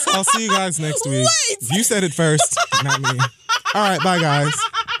 What? So I'll see you guys next week. Wait. You said it first, not me. All right, bye, guys.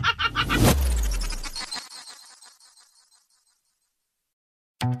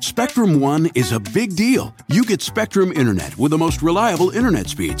 Spectrum One is a big deal. You get Spectrum Internet with the most reliable internet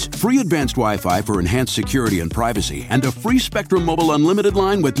speeds, free advanced Wi-Fi for enhanced security and privacy, and a free Spectrum Mobile unlimited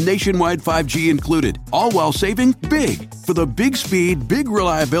line with nationwide 5G included, all while saving big. For the big speed, big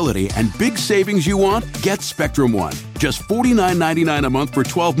reliability, and big savings you want, get Spectrum One. Just $49.99 a month for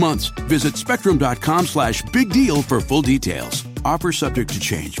 12 months. Visit spectrum.com/big deal for full details. Offer subject to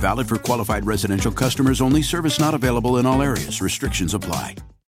change. Valid for qualified residential customers only. Service not available in all areas. Restrictions apply.